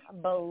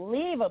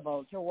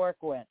unbelievable to work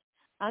with.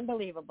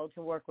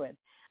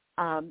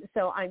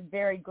 So I'm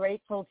very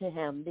grateful to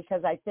him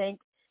because I think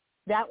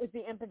that was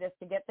the impetus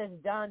to get this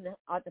done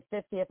at the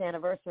 50th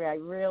anniversary. I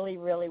really,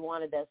 really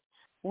wanted this.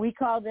 We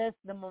call this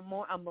a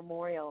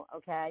memorial,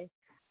 okay?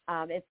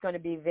 It's going to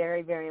be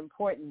very, very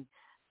important.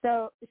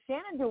 So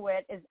Shannon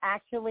DeWitt is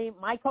actually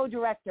my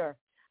co-director.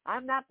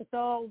 I'm not the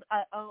sole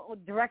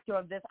director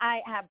of this.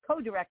 I have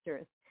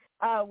co-directors,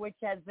 which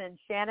has been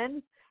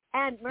Shannon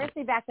and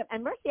Mercy backup.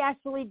 And Mercy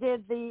actually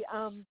did the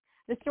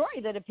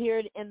story that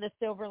appeared in the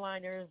Silver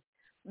Liners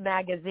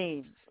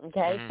magazine.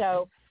 Okay,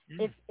 so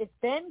it's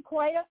been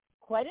quite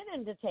an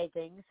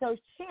undertaking. So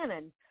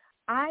Shannon,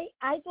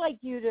 I'd like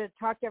you to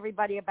talk to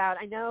everybody about.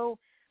 I know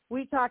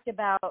we talked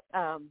about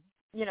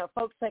you know,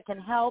 folks that can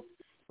help.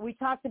 We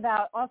talked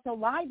about also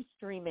live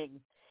streaming,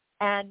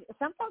 and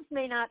some folks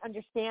may not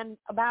understand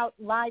about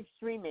live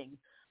streaming.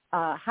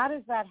 How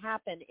does that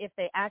happen if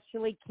they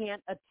actually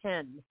can't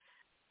attend?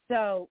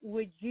 So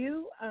would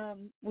you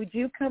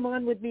come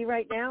on with me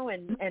right now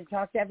and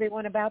talk to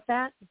everyone about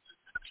that?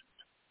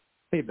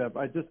 Hey, Bev,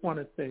 I just want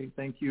to say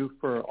thank you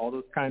for all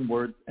those kind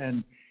words.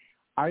 And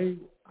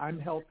I'm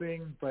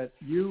helping, but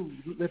you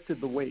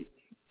lifted the weight.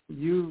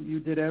 You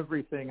did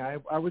everything. I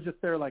was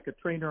just there like a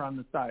trainer on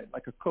the side,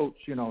 like a coach,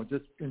 you know,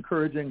 just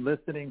encouraging,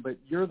 listening, but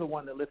you're the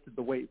one that lifted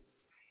the weight.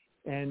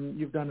 And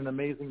you've done an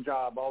amazing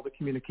job. All the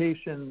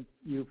communication,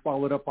 you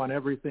followed up on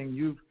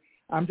everything.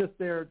 I'm just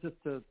there just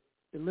to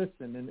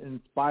listen and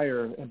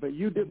inspire, but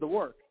you did the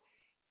work.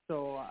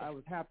 So I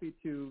was happy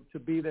to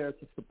be there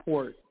to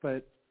support.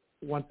 But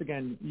once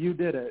again, you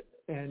did it,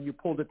 and you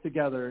pulled it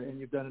together, and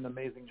you've done an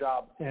amazing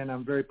job. And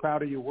I'm very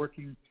proud of you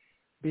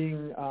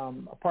being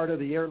a part of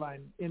the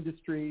airline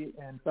industry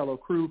and fellow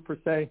crew, per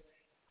se.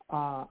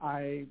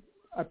 I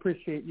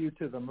appreciate you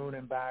to the moon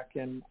and back,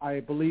 and I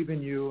believe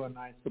in you, and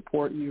I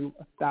support you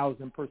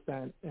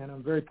 1,000%, and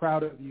I'm very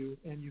proud of you,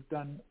 and you've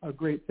done a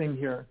great thing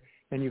here,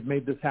 and you've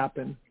made this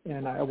happen,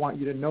 and I want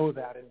you to know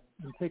that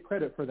and take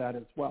credit for that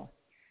as well.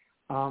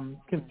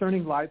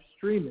 Concerning live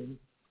streaming,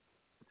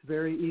 it's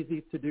very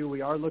easy to do.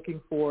 We are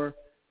looking for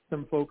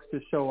some folks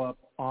to show up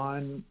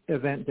on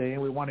event day,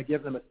 and we want to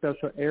give them a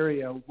special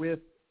area with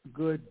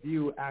good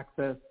view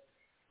access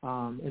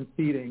and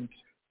seating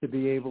to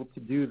be able to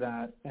do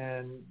that.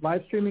 And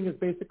live streaming is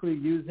basically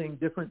using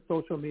different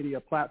social media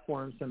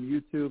platforms, from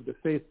YouTube to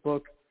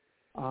Facebook,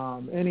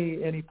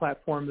 any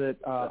platform that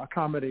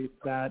accommodates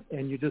that,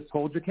 and you just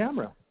hold your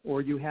camera,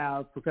 or you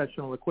have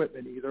professional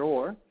equipment, either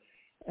or,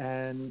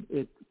 and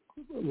it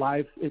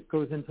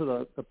goes into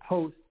the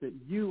post that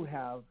you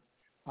have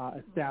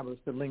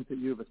established, the link that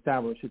you've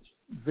established. It's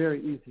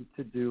very easy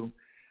to do.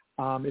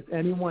 If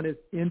anyone is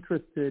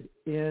interested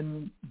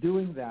in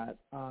doing that,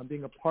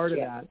 being a part of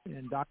that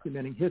and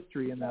documenting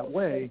history in that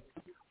way,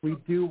 we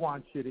do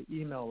want you to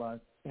email us,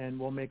 and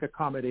we'll make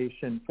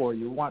accommodation for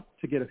you. We want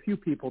to get a few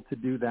people to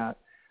do that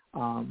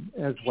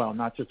as well,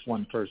 not just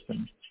one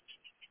person.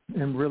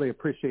 And really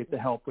appreciate the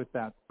help with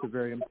that. It's a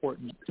very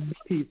important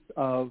piece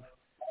of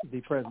the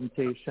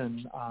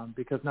presentation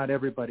because not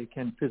everybody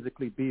can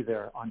physically be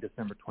there on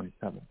December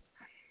 27th.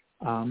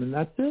 And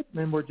that's it.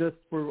 And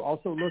we're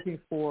also looking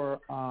for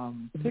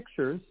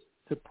pictures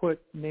to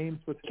put names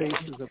with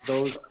faces of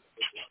those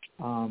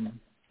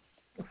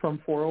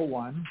from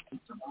 401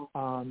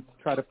 to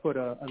try to put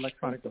an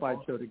electronic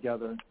slideshow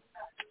together.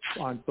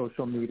 on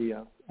social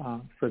media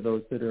for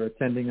those that are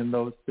attending and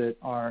those that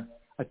are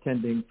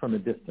attending from a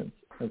distance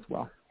as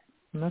well.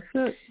 And that's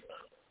it.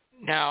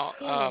 Now,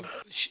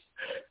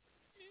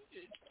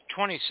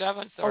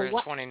 27th or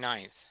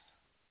 29th?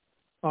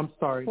 I'm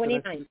sorry.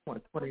 29th.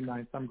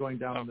 29th. I'm going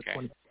down on the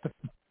 27th.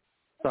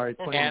 Sorry,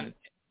 29th.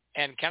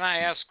 And can I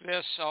ask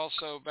this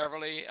also,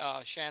 Beverly,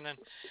 Shannon?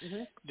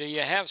 Mm-hmm. Do you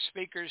have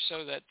speakers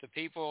so that the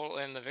people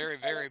in the very,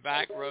 very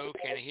back row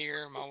can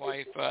hear? My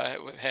wife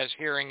has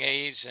hearing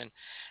aids, and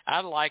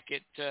I'd like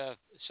it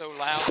so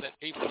loud that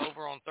people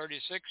over on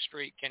 36th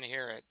Street can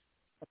hear it.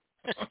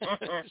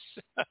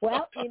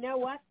 Well, you know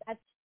what?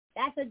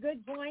 That's a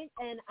good point,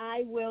 and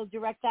I will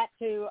direct that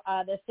to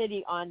the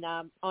city on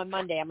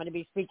Monday. I'm going to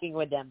be speaking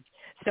with them,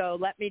 so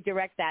let me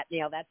direct that,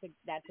 Neil. That's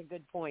a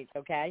good point.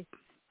 Okay,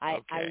 I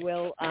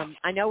will.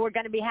 I know we're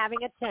going to be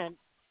having a tent,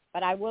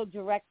 but I will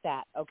direct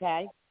that.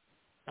 Okay.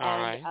 All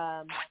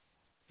right.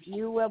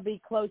 You will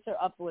be closer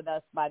up with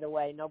us, by the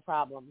way. No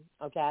problem.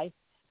 Okay.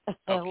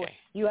 Okay.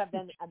 You have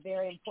been a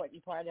very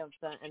important part of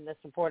the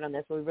support on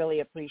this. We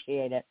really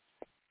appreciate it.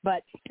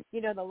 But,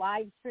 you know, the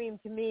live stream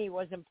to me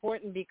was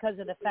important because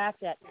of the fact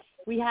that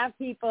we have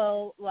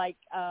people like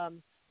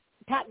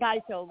Pat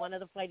Geisel, one of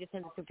the flight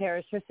attendants who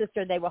perished, her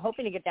sister, they were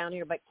hoping to get down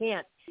here but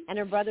can't, and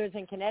her brother's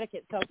in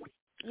Connecticut. So,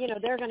 you know,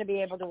 they're going to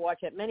be able to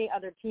watch it. Many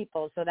other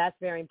people, so that's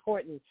very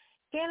important.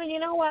 Shannon, you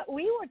know what?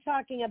 We were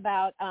talking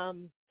about,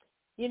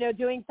 you know,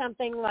 doing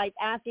something like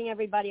asking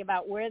everybody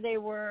about where they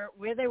were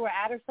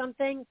at or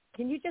something.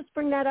 Can you just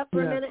bring that up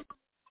for a minute?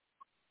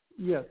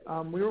 Yes.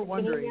 We were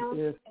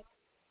wondering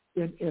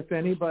if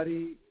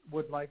anybody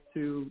would like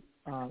to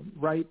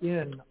write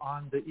in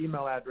on the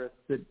email address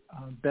that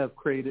Bev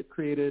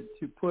created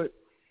to put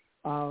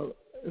a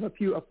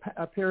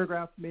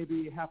paragraph,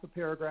 maybe half a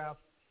paragraph,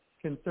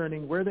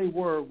 concerning where they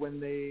were when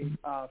they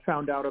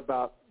found out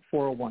about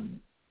 401.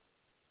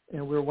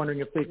 And we were wondering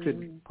if they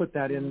could put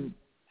that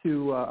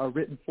into a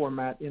written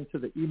format into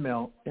the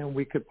email, and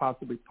we could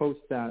possibly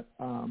post that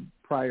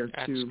prior to.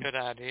 That's a good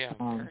idea.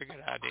 Very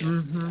good idea.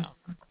 Mm-hmm. Yeah.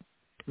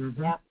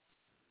 Mm-hmm. Yeah.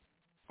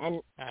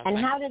 And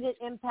how did it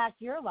impact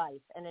your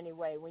life in any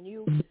way? When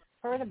you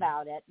heard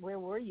about it, where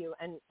were you?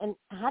 And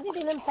how did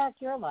it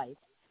impact your life,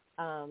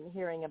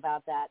 hearing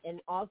about that? And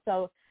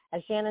also,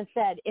 as Shannon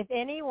said, if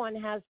anyone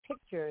has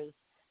pictures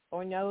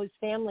or knows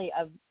family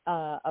of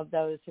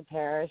those who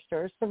perished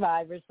or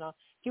survivors, if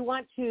you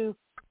want to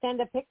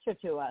send a picture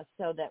to us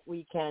so that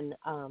we can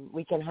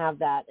have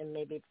that and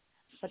maybe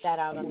put that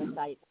out on the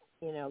site,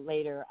 you know,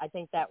 later, I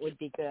think that would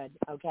be good,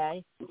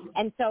 okay?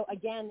 And so,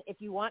 again, if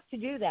you want to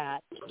do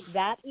that,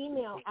 that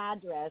email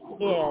address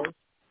is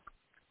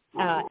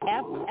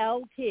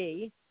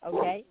FLT,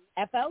 okay,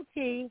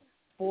 FLT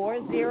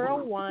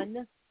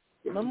 401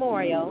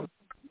 memorial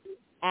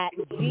at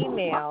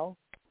gmail.com.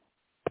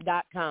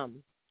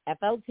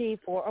 FLT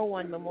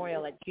 401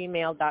 memorial at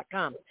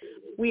gmail.com.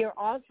 We are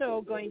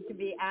also going to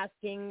be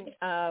asking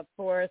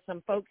for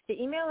some folks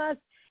to email us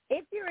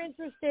if you're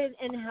interested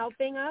in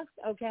helping us,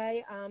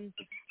 okay.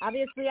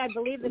 Obviously, I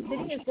believe the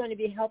city is going to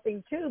be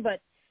helping too, but,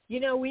 you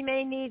know, we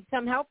may need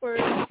some helpers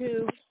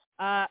to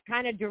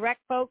kind of direct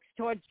folks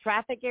towards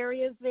traffic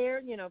areas there,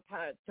 you know,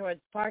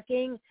 towards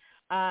parking.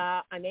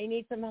 I may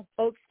need some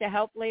folks to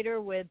help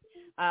later with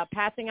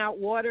passing out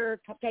water,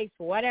 cupcakes,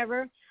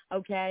 whatever,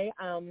 okay.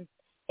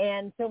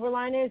 And Silver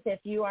Line is, if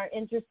you are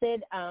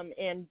interested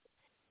in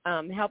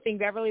helping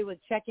Beverly with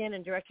check-in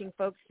and directing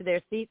folks to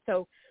their seats.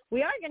 So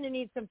we are going to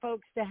need some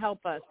folks to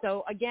help us.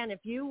 So, again,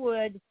 if you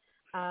would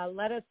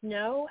let us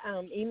know,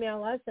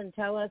 email us and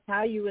tell us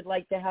how you would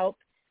like to help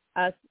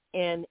us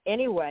in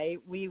any way,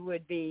 we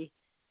would be,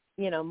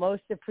 you know,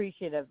 most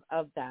appreciative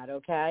of that,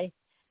 okay?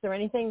 Is there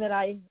anything that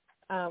I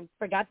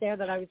forgot there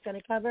that I was going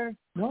to cover?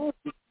 No,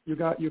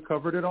 you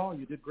covered it all.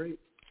 You did great.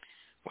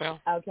 Well,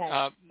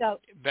 okay. So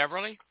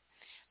Beverly?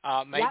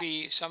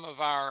 Maybe some of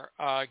our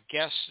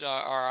guests or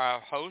our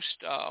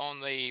host on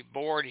the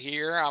board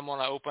here, I'm going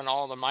to open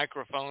all the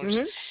microphones.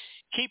 Mm-hmm.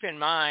 Keep in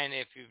mind,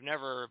 if you've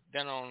never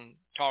been on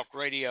talk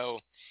radio,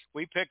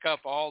 we pick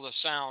up all the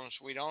sounds.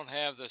 We don't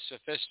have the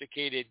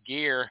sophisticated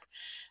gear.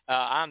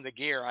 I'm the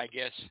gear, I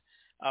guess.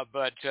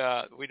 But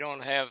we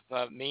don't have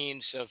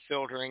means of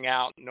filtering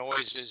out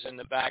noises in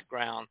the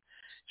background.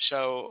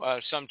 So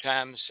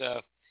sometimes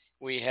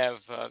we have,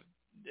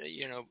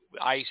 you know,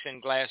 ice in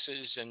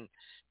glasses and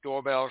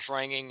doorbells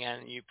ringing,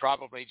 and you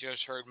probably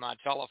just heard my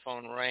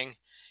telephone ring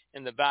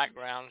in the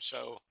background.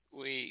 So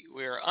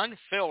we're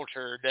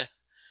unfiltered.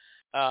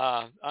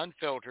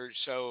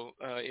 So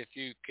if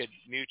you could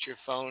mute your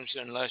phones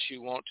unless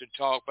you want to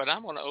talk. But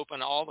I'm going to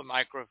open all the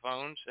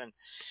microphones, and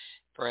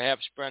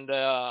perhaps Brenda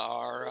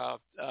or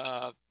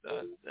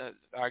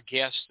our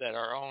guests that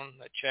are on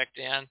that checked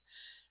in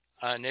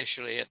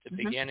initially at the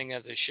beginning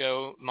of the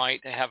show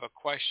might have a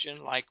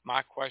question, like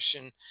my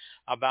question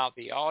about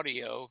the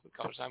audio,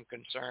 because I'm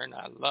concerned.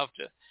 I'd love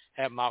to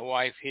have my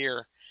wife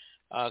hear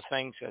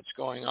things that's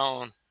going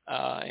on.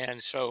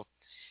 And so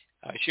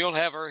she'll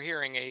have her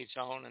hearing aids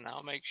on, and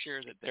I'll make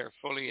sure that they're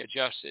fully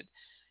adjusted.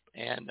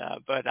 And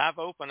but I've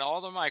opened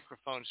all the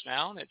microphones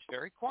now, and it's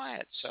very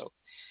quiet. So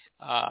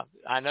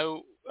I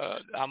know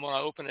I'm going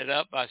to open it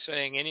up by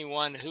saying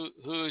anyone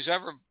whose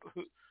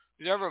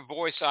ever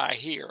voice I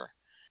hear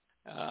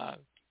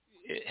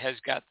it has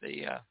got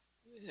the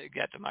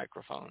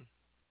microphone.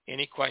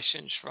 Any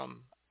questions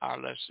from our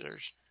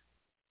listeners?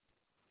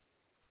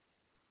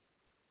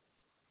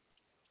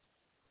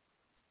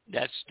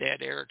 That's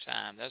dead air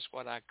time. That's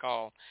what I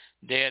call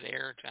dead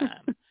air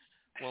time.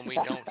 When we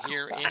don't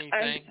hear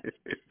anything.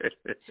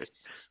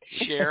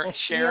 Sharon,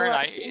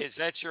 is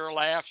that your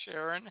laugh,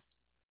 Sharon?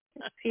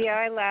 Yeah,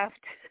 I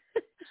laughed.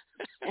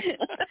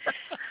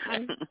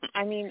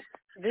 I mean,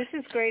 this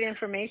is great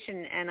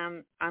information,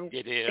 and I'm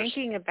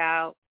thinking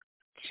about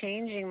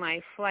changing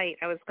my flight.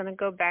 I was going to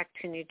go back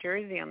to New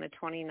Jersey on the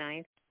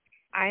 29th.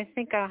 I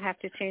think I'll have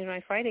to change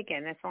my flight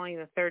again. That's only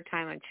the third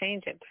time I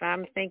change it. So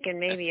I'm thinking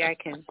maybe I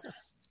can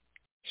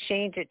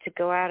change it to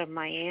go out of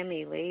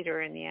Miami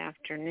later in the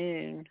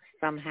afternoon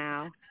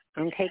somehow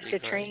and take the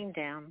train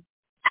down.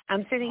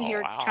 I'm sitting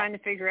here trying to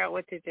figure out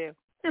what to do.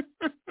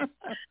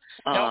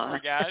 Help her,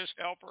 guys.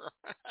 Help her.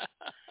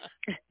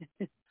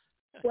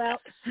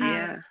 Well,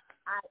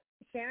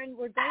 Sharon,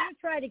 we're going to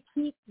try to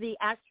keep the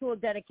actual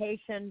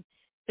dedication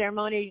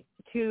ceremony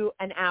to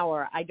an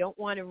hour. I don't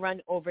want to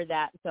run over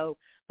that. So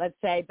let's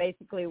say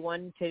basically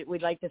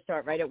we'd like to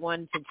start right at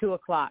 1 to 2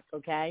 o'clock,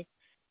 okay?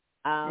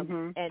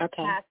 And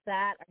past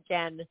that,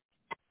 again,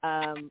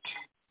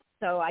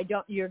 so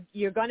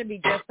you're going to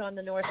be just on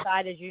the north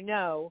side, as you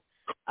know,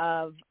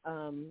 of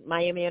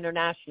Miami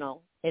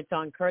International. It's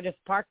on Curtis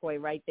Parkway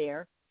right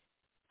there.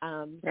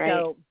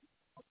 So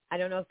I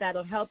don't know if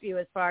that'll help you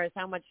as far as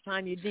how much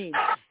time you need.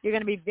 You're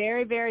going to be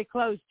very, very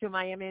close to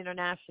Miami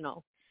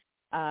International.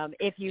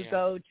 If you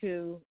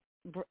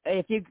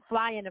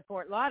fly into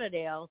Fort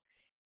Lauderdale,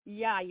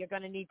 you're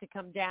going to need to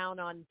come down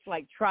on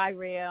like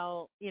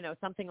Tri-Rail,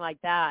 something like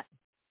that,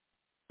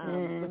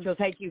 which will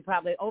take you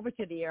probably over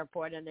to the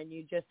airport, and then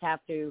you just have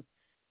to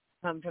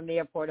come from the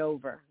airport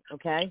over,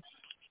 okay?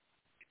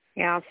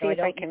 Yeah, I'll see if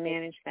I can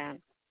manage that.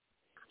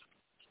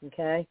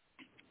 Okay.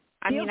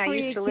 I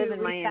used to live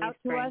in Miami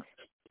Springs.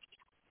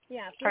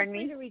 Yeah, feel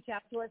free to reach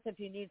out to us if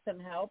you need some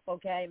help,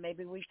 okay?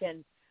 Maybe we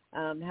can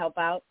help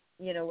out,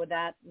 with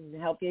that and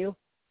help you.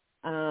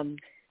 And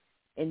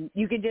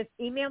you can just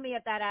email me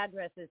at that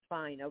address is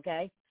fine,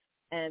 okay?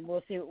 And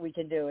we'll see what we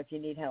can do if you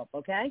need help,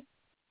 okay?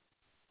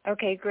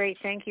 Okay, great.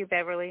 Thank you,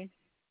 Beverly.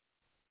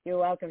 You're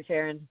welcome,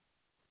 Sharon.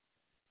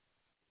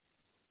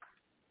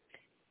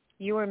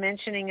 You were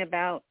mentioning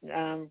about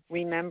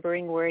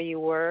remembering where you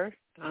were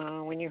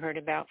when you heard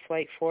about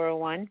Flight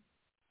 401.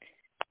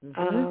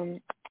 Mm-hmm.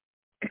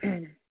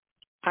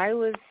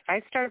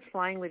 I started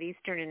flying with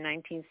Eastern in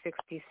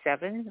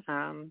 1967,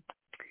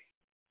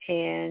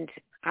 and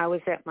I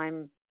was at my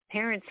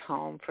parents'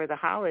 home for the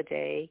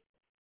holiday,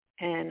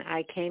 and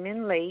I came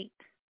in late,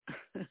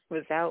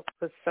 was out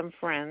with some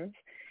friends,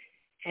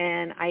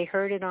 and I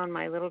heard it on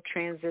my little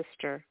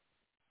transistor,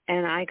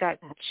 and I got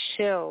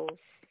chills,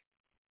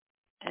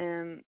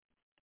 and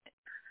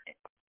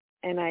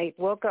I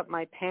woke up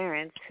my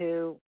parents,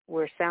 who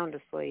were sound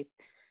asleep,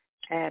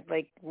 at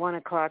like 1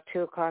 o'clock,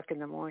 2 o'clock in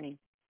the morning.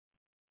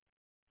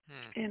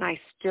 And I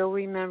still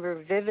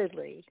remember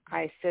vividly,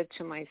 I said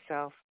to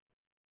myself,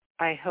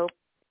 I hope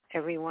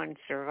everyone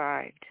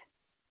survived.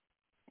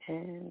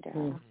 And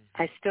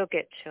I still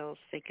get chills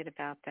thinking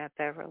about that,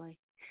 Beverly.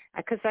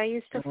 Because I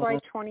used to fly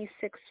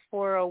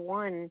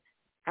 26401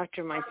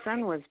 after my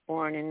son was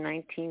born in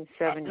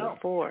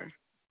 1974.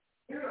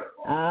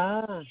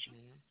 Ah,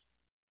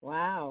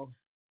 wow.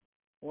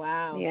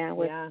 Yeah,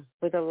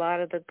 with a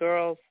lot of the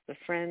girls, the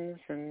friends,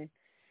 and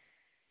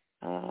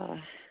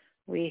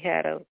we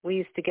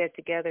used to get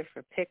together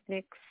for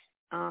picnics.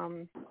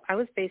 I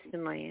was based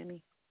in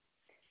Miami,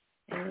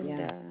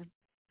 and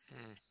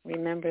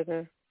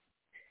remember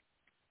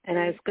and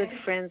I was good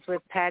friends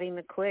with Patty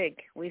McQuigg.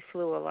 We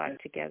flew a lot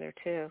together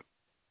too.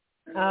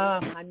 Oh,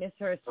 I miss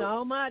her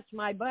so much,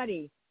 my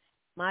buddy.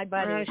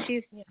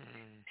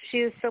 She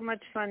is so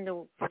much fun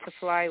to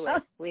fly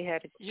with. We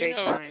had a great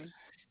time.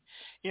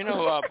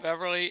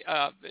 Beverly,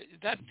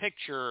 that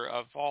picture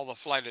of all the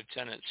flight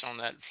attendants on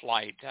that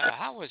flight,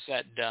 how was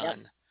that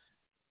done?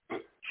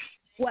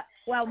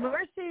 Well,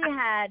 Mercy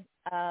had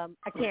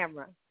a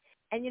camera,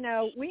 and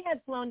we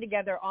had flown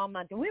together all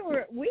month, and we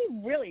were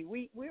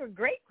a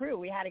great crew.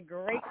 We had a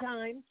great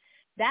time.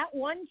 That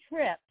one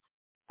trip,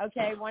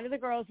 one of the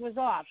girls was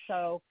off,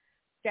 so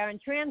Sharon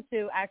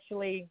Transu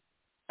actually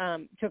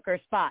took her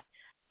spot.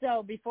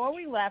 So before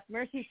we left,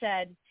 Mercy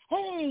said,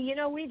 "Hey,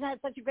 we've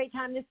had such a great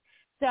time. This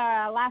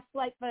last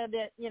flight for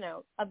the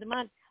of the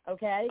month,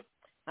 okay?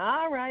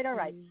 All right.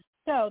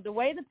 So the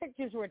way the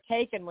pictures were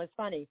taken was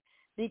funny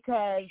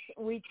because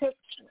we took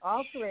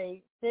all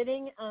three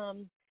sitting,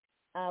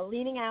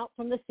 leaning out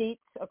from the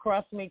seats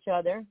across from each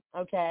other,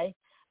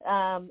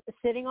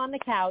 sitting on the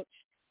couch,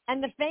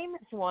 and the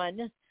famous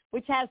one,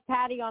 which has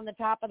Patty on the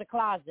top of the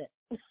closet.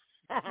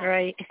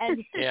 Right.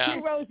 And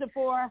 2 rows of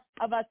 4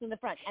 of us in the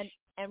front.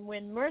 And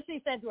when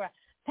Mercy said to her,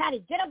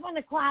 Patty, get up on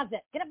the closet.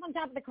 Get up on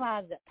top of the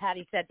closet,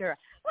 Patty said to her.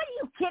 What are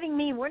you kidding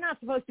me? We're not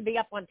supposed to be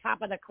up on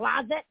top of the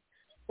closet.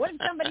 What if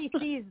somebody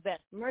sees this?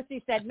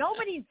 Mercy said,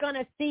 nobody's going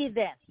to see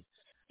this.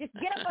 Just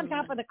get up on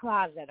top of the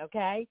closet,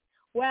 okay?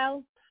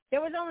 Well,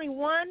 there was only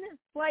one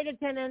flight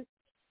attendant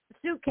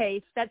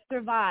suitcase that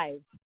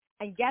survived.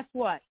 And guess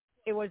what?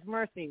 It was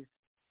Mercy's.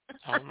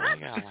 Oh, my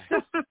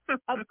God.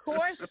 Of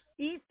course,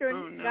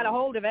 Eastern got a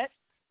hold of it.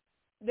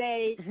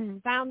 They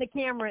found the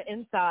camera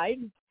inside,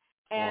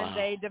 and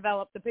they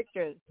developed the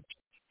pictures.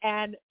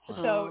 And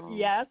so,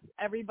 yes,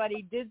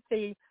 everybody did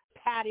see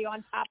Patty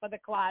on top of the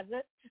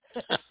closet.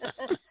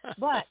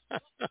 But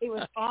it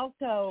was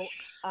also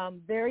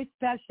very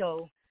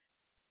special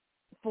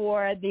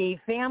for the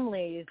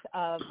families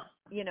of,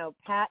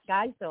 Pat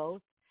Geisel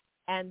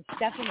and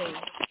Stephanie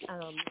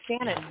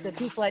Shannon, the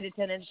two flight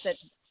attendants that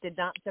did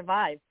not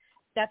survive.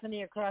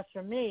 Stephanie across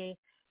from me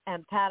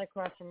and Pat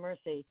across from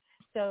Mercy.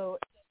 So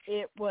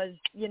it was,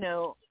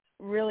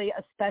 really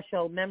a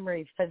special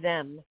memory for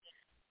them,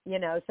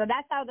 So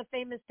that's how the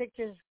famous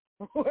pictures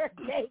were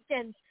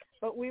taken.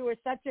 But we were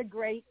such a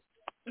great,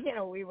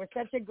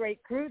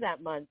 crew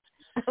that month.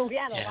 We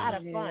had a lot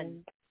of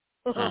fun.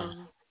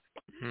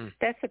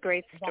 That's a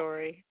great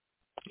story.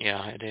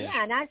 Yeah, it is.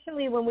 Yeah, and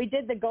actually when we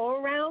did the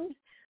go-around,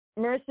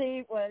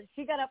 Mercy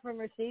she got up from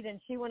her seat and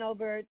she went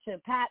over to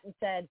Pat and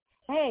said,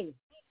 hey,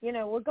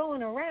 we're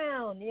going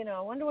around,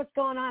 I wonder what's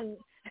going on.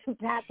 And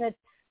Pat said,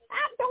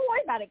 don't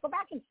worry about it. Go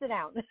back and sit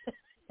down.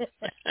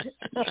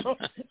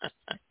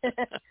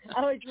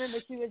 I always remember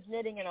she was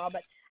knitting and all,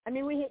 but I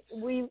mean,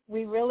 we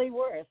really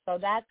were. So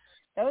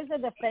those are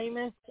the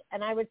famous,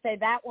 and I would say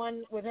that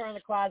one with her in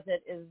the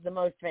closet is the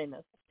most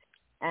famous.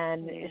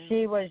 And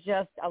she was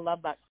just a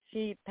love bug.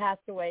 She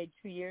passed away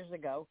 2 years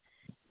ago,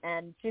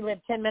 and she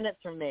lived 10 minutes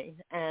from me.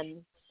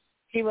 And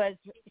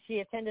she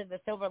attended the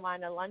Silver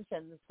Liner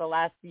luncheons the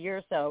last year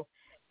or so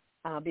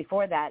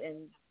before that,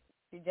 and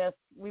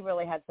we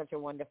really had such a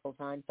wonderful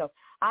time. So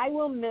I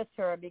will miss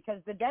her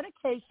because the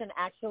dedication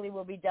actually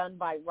will be done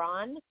by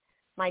Ron,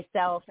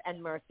 myself,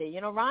 and Mercy.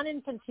 Ron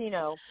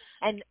Infantino,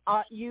 and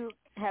you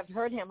have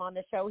heard him on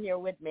the show here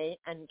with me,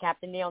 and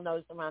Captain Neil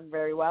knows Ron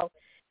very well.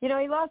 He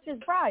lost his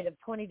bride of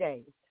 20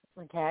 days,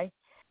 okay?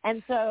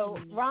 And so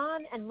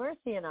Ron and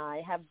Mercy and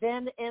I have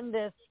been in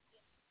this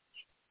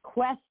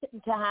quest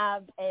to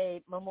have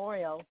a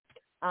memorial,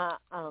 a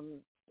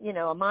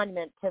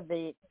monument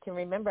to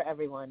remember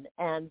everyone.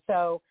 And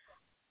so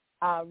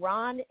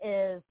Ron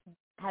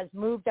has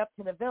moved up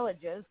to the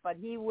Villages, but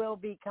he will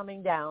be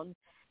coming down,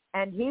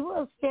 and he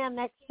will stand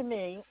next to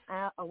me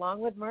along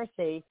with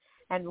Mercy,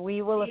 and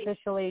we will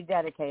officially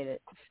dedicate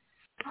it.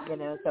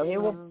 So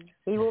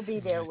he will be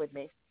there with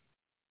me.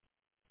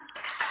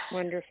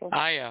 Wonderful.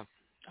 I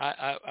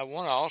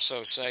want to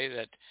also say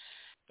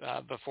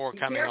that before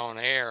coming on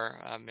air,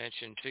 I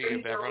mentioned to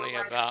you, Beverly,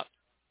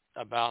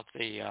 about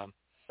the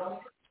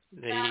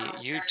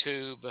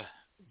YouTube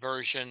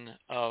version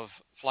of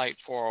Flight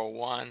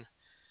 401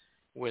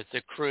 with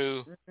the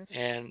crew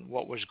and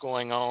what was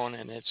going on,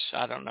 and it's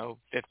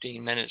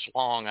 15 minutes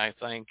long, I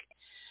think,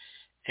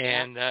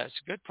 and it's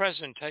a good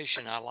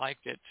presentation. I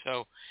liked it.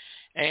 So,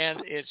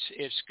 and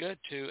it's good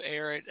to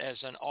air it as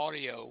an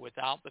audio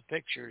without the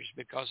pictures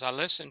because I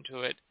listened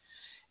to it,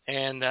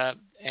 and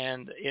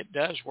it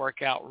does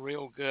work out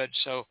real good.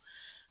 So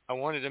I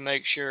wanted to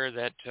make sure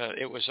that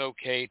it was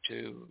okay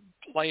to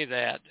play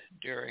that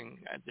during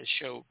the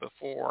show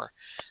before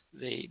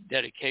the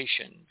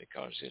dedication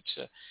because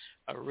it's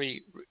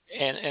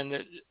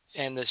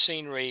and the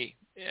scenery,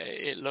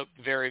 it looked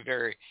very,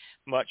 very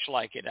much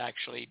like it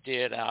actually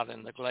did out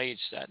in the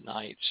glades that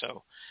night.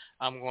 So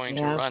I'm going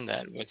to run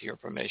that with your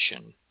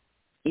permission.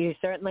 You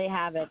certainly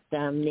have it,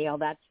 Neil.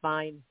 That's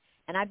fine.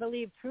 And I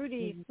believe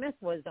Trudy Smith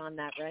was on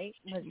that, right?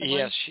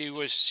 Yes, she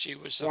was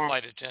the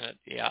flight attendant.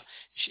 Yeah,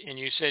 and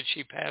you said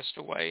she passed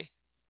away.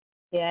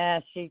 Yeah,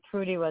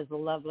 Trudy was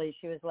lovely.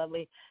 She was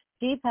lovely.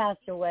 She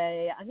passed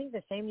away, I think,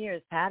 the same year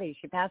as Patty.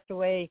 She passed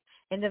away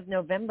end of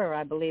November,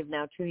 I believe.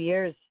 Now 2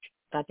 years.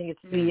 I think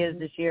it's 2 years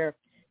this year,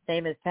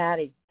 same as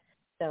Patty.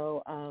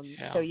 So,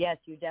 so yes,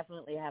 you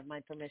definitely have my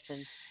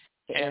permission.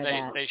 And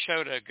they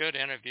showed a good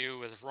interview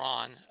with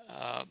Ron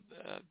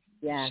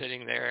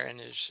sitting there, and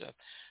his,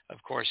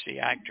 of course, the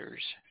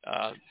actors.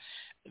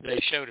 They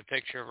showed a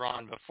picture of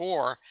Ron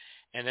before,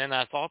 and then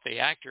I thought the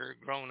actor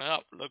grown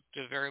up looked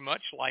very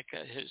much like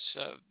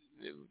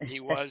he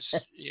was,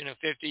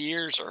 50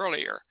 years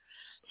earlier.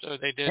 So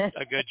they did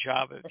a good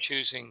job of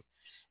choosing.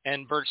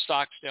 And Bert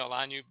Stockstill,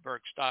 I knew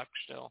Bert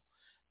Stockstill,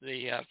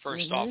 the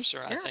first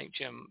officer. I think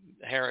Jim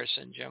Harris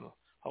and Jim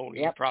Holt,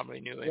 you probably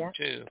knew him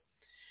too.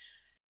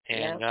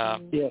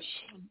 And yes.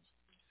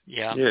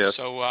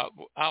 So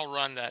I'll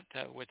run that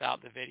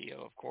without the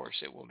video. Of course,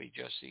 it will be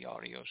just the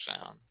audio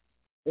sound.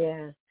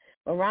 Yeah.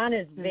 Well, Ron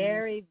is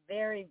very,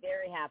 very,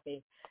 very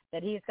happy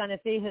that he's going to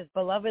see his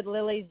beloved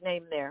Lily's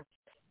name there,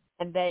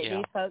 and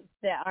these folks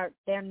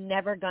they're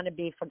never going to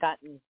be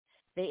forgotten.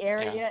 The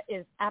area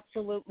is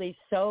absolutely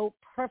so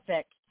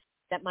perfect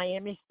that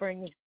Miami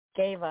Springs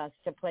gave us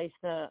to place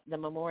the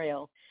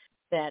memorial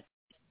that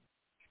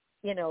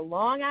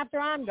long after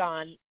I'm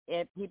gone,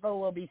 people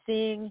will be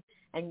seeing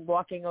and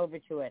walking over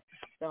to it.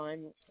 So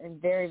I'm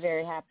very,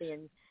 very happy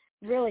and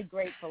really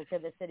grateful to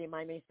the city of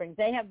Miami Springs.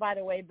 They have, by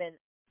the way, been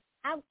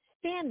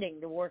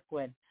outstanding to work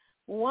with.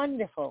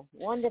 Wonderful,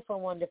 wonderful,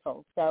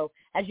 wonderful. So,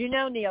 as you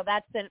know, Neil,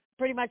 that's been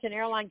pretty much an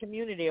airline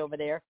community over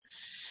there.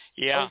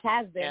 Yeah. It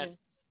has been and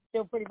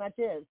still pretty much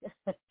is.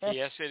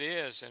 Yes, it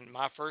is. And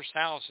my first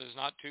house is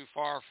not too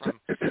far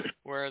from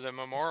where the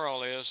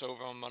memorial is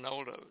over on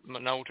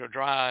Minolta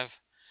Drive,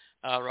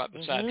 right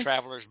beside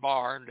Traveler's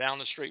Bar, down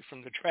the street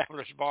from the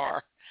Traveler's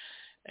Bar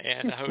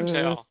and the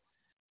hotel.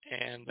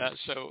 And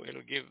so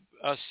it'll give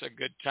us a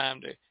good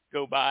time to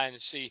go by and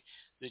see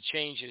the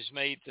changes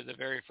made to the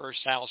very first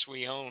house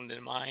we owned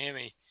in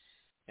Miami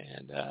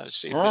and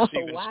see if it's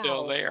even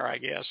still there, I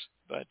guess.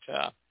 But,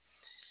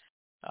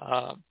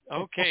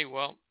 okay,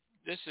 well,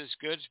 this is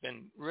good. It's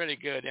been really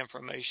good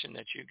information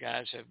that you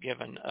guys have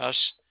given us.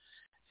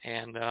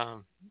 And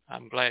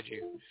I'm glad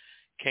you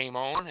came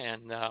on,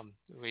 and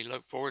we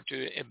look forward to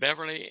it.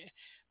 Beverly,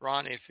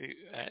 Ron,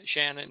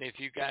 Shannon, if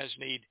you guys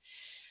need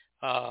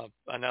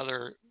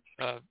another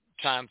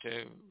time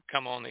to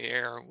come on the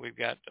air, we've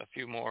got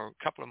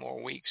couple of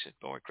more weeks.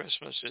 Boy,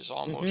 Christmas is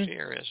almost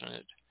here, isn't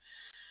it?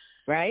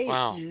 Right.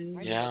 Wow.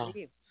 Yeah.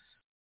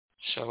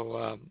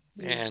 So,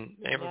 and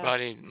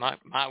everybody,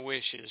 my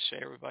wish is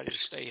everybody to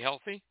stay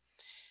healthy,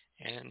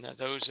 and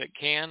those that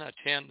can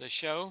attend the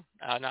show,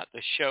 not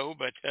the show,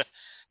 but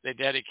the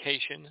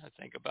dedication, I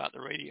think, about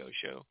the radio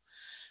show.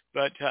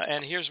 But,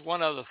 and here's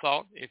one other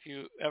thought. If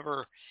you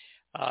ever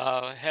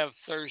have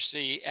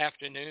Thursday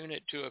afternoon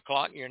at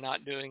 2:00 and you're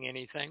not doing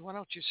anything, why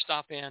don't you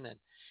stop in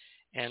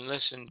and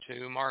listen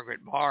to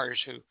Margaret Bars,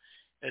 who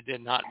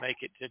did not make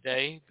it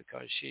today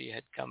because she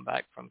had come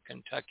back from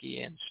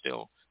Kentucky and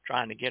still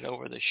trying to get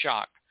over the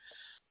shock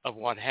of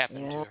what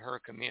happened to her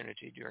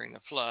community during the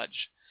floods.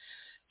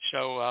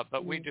 So,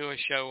 but we do a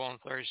show on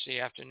Thursday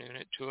afternoon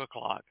at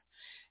 2:00,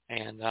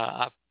 and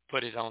I've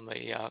put it on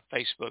the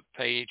Facebook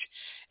page.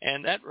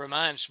 And that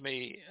reminds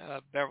me,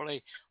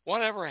 Beverly,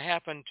 whatever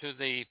happened to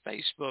the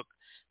Facebook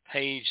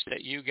page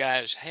that you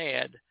guys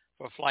had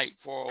for Flight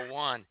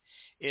 401?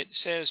 It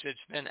says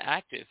it's been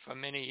active for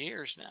many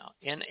years now,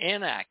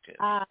 inactive.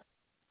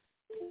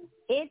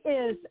 It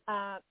is,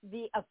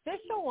 the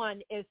official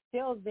one is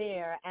still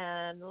there,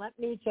 and let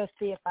me just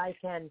see if I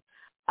can.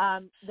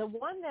 The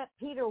one that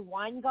Peter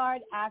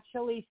Weingart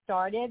actually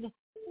started,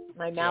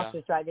 my mouse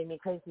is driving me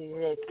crazy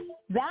today,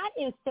 that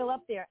is still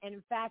up there. And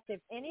in fact,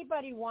 if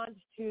anybody wants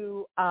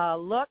to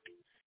look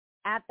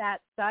at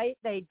that site,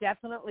 they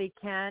definitely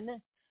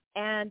can.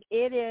 And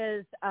it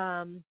is,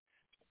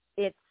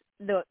 it's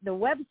the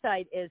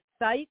website is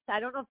sites. I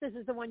don't know if this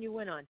is the one you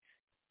went on.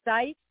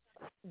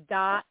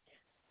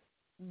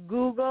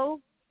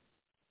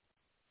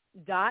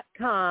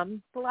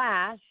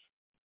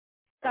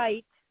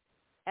 sites.google.com/site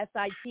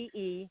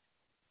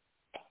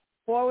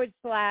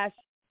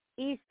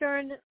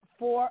SITE/Eastern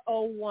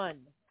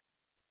 401.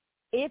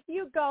 If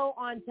you go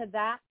onto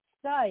that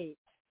site,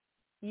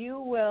 you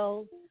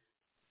will,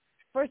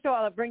 first of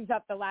all, it brings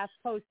up the last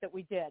post that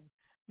we did,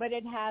 but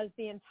it has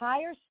the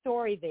entire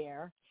story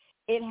there.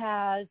 It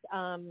has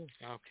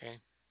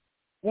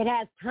it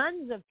has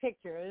tons of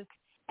pictures,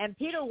 and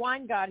Peter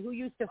Weingart, who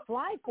used to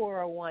fly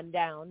 401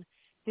 down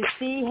to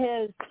see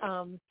his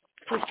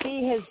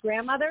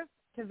grandmother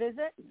to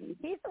visit,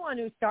 he's the one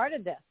who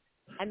started this.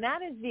 And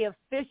that is the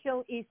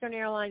official Eastern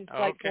Airlines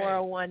Flight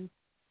 401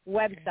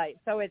 website.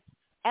 So it's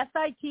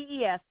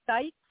SITES,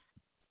 sites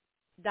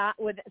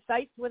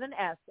with an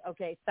S,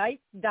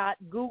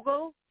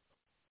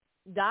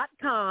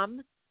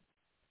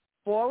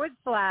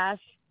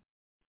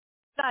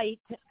 sites.google.com/site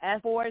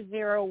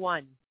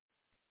S401.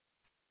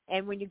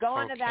 And when you go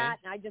onto that,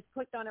 and I just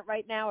clicked on it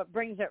right now, it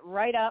brings it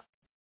right up,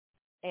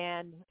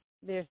 and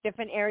there's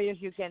different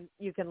areas you can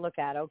look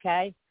at,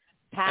 okay?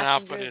 And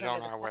I'll put it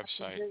on our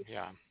website,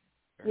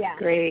 Yeah.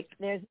 Great.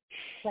 There's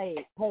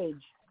page.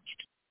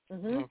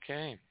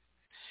 Okay.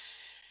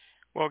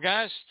 Well,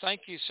 guys,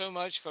 thank you so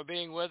much for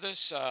being with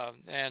us,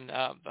 and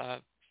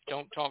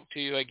don't talk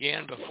to you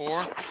again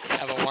before.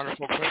 Have a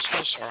wonderful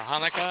Christmas or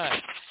Hanukkah,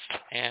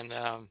 and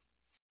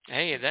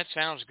hey, that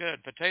sounds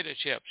good. Potato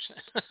chips.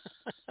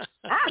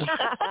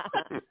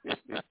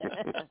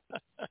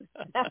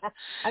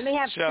 I may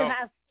have some,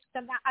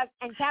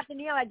 and Captain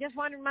Neil, I just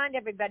want to remind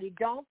everybody,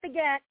 don't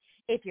forget,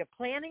 if you're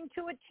planning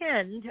to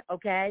attend,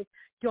 okay,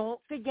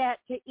 don't forget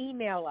to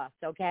email us,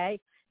 okay,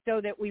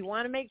 so that we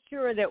want to make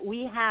sure that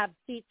we have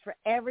seats for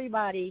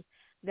everybody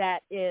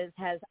that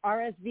has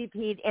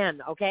RSVP'd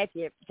in, okay? If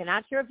you're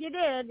not sure if you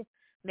did,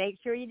 make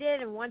sure you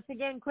did. And once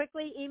again,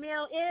 quickly,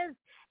 email is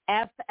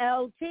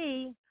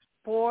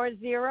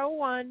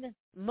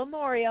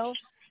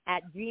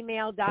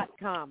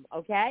FLT401memorial@gmail.com,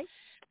 okay?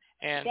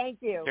 And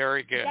thank you.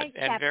 Very good. Thanks,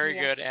 and Captain very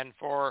Neil. good. And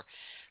for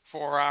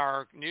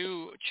our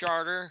new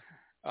chapter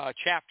of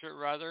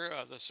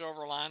the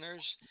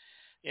Silverliners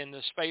in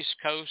the Space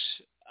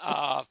Coast,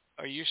 are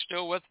you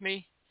still with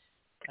me?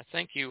 I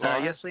think you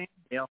are. Yes,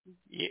 Neil.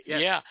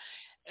 Yeah.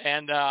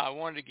 And I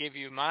wanted to give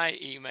you my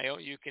email.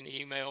 You can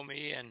email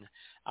me, and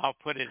I'll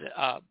put it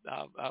up.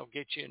 I'll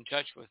get you in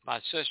touch with my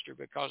sister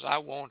because I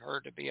want her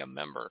to be a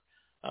member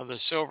of the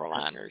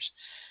Silverliners.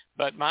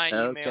 But my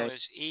email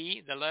is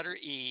the letter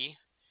E,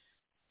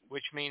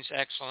 which means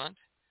excellent,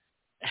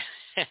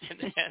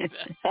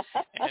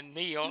 and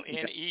Neil,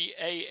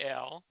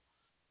 Neal,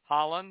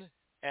 Holland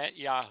at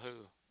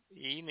Yahoo.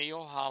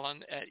 Neil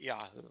Holland at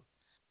Yahoo.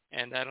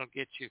 And that'll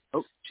get you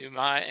to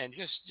and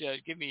just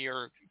give me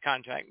your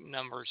contact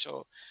number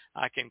so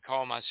I can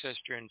call my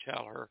sister and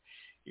tell her,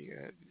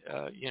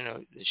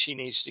 that she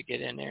needs to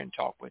get in there and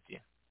talk with you.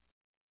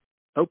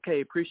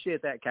 Okay,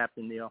 appreciate that,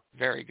 Captain Neil.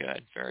 Very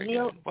good, very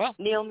Neil, good. Well,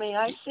 Neil, may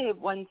I say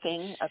one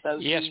thing about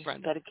the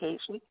Brenda.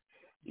 dedication?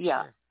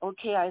 Yeah. Sure.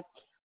 Okay,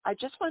 I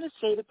just want to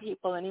say to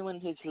people, anyone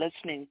who's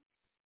listening,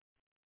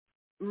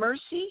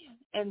 Mercy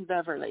and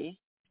Beverly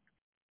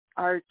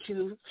are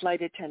two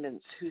flight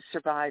attendants who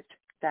survived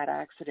that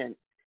accident.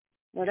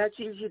 Now, that's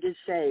easy to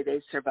say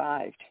they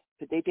survived,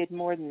 but they did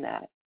more than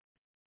that.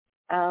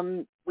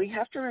 We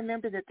have to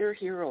remember that they're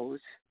heroes.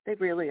 They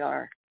really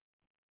are.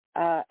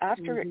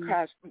 After it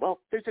crashed,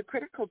 there's a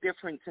critical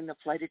difference in the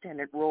flight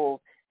attendant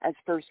role as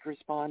first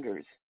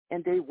responders,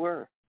 and they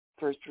were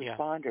first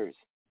responders.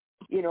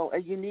 A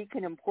unique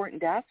and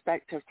important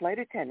aspect of flight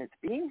attendants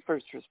being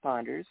first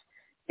responders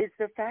is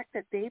the fact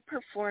that they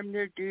perform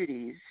their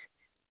duties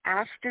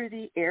after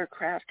the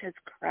aircraft has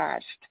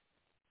crashed.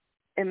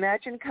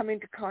 Imagine coming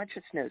to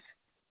consciousness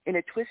in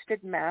a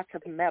twisted mass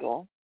of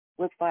metal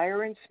with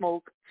fire and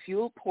smoke,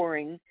 fuel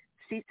pouring,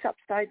 seats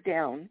upside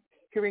down,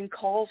 hearing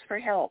calls for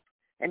help,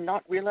 and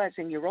not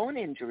realizing your own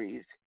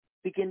injuries,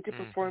 begin to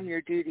perform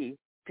your duty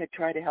to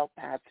try to help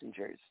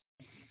passengers.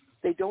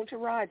 They don't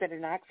arrive at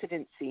an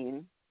accident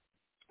scene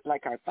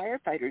like our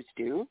firefighters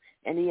do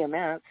and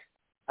EMS,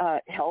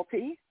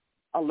 healthy,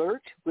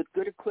 alert, with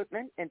good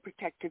equipment and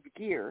protective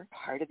gear,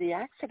 part of the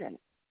accident.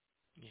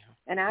 Yeah.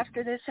 And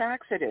after this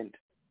accident,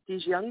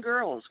 these young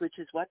girls, which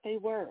is what they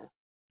were,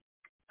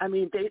 I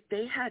mean, they're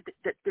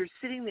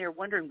sitting there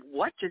wondering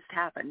what just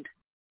happened,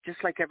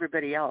 just like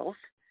everybody else.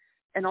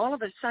 And all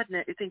of a sudden,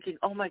 they're thinking,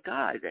 oh, my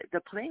God,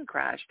 the plane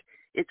crashed.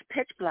 It's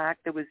pitch black.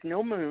 There was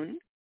no moon.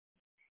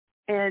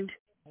 And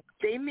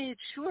they made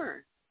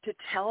sure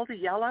to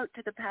yell out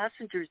to the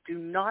passengers, do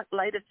not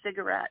light a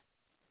cigarette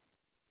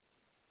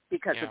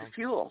because of the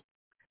fuel.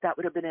 That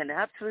would have been an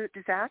absolute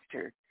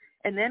disaster.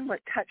 And then what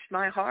touched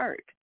my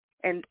heart,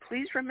 and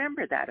please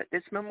remember that at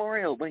this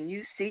memorial, when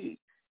you see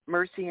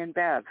Mercy and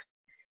Bev,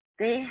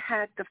 they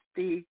had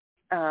the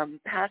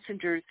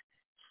passengers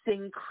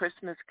sing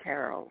Christmas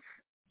carols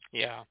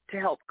to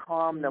help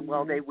calm them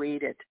while they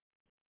waited.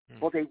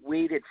 While they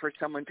waited for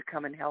someone to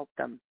come and help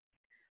them.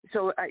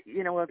 So,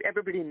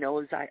 everybody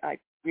knows I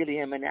really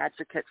am an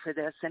advocate for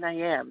this, and I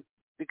am,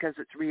 because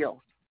it's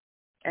real.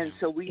 And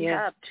so we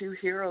have two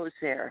heroes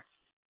there,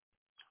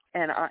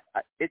 and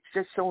it's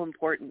just so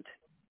important.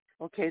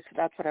 Okay, so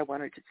that's what I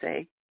wanted to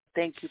say.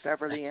 Thank you,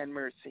 Beverly and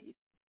Mercy.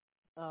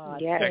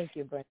 Thank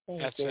you, Brent.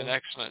 That's an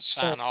excellent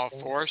sign-off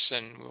for us,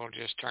 and we'll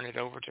just turn it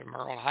over to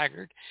Merle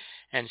Haggard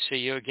and see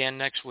you again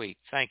next week.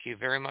 Thank you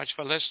very much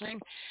for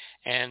listening,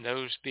 and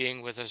those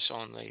being with us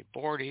on the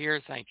board here,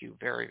 thank you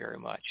very, very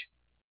much.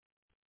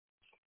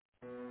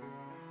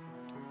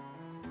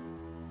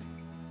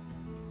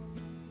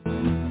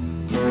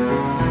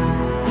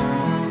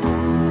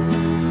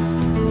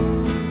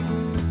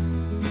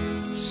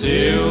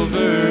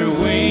 Silver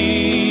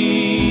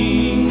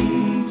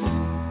wings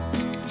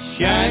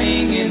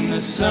shining in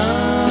the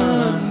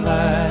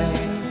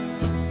sunlight,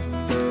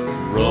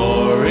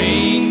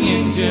 roaring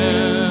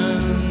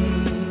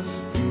engines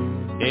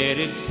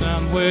headed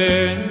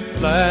somewhere in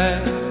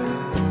flight.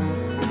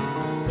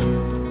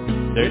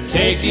 They're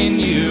taking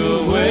you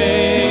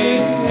away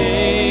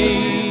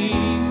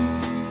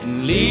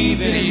and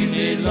leaving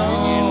me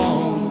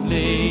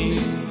lonely.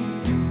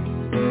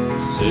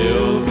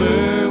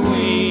 Silver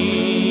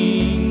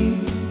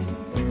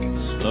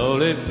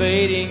slowly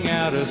fading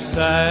out of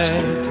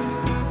sight.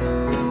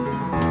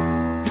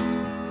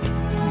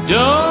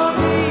 Don't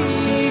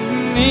leave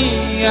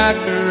me, I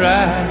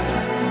cry.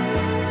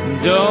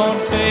 Don't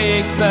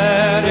take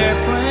that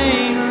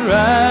airplane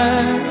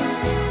ride.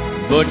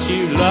 But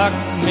you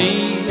locked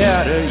me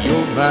out of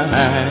your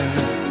mind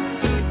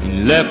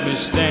and left me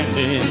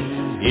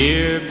standing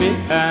here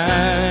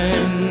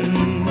behind.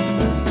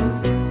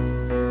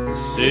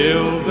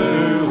 Silver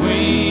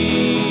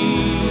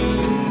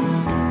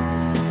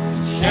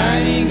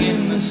shining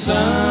in the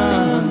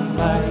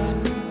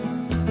sunlight,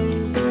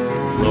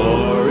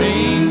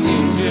 roaring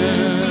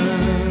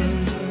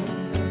engine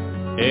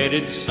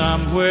headed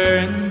somewhere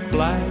in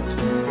flight.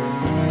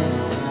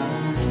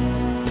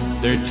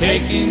 They're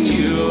taking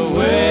you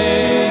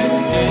away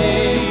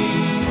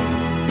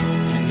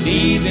and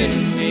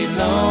leaving me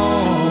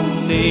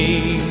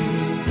lonely.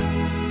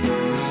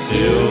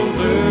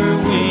 Silver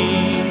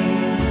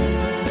wings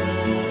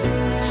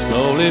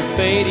slowly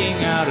fading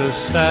out of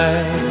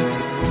sight.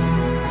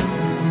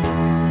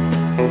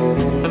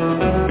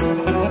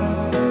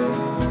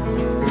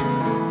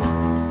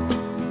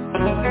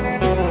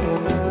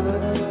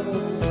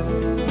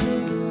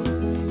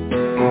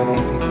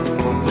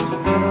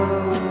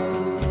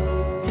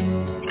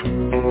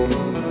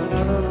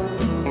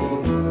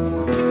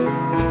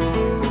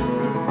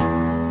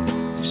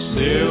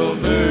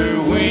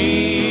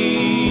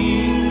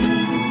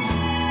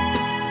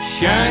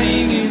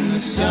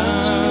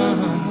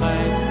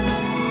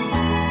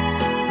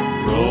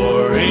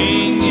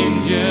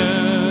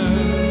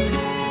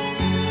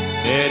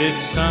 headed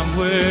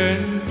somewhere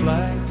in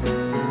flight.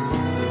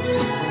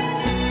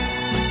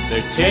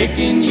 They're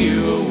taking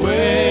you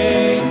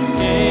away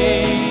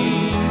and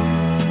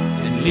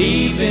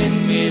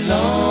leaving me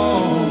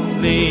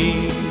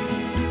lonely.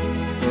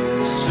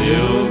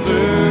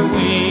 Silver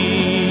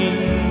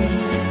wings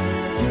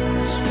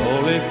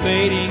slowly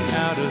fading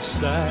out of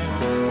sight.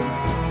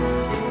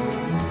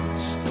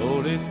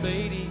 Slowly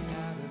fading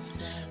out of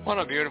sight. What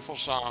a beautiful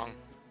song.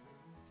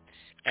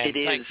 And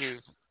it thank is. you,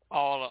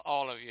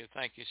 all of you.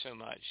 Thank you so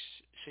much.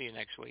 See you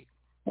next week.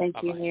 Thank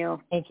Bye-bye. you,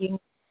 Neil. Thank you.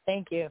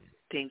 Thank you.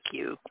 Thank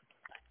you.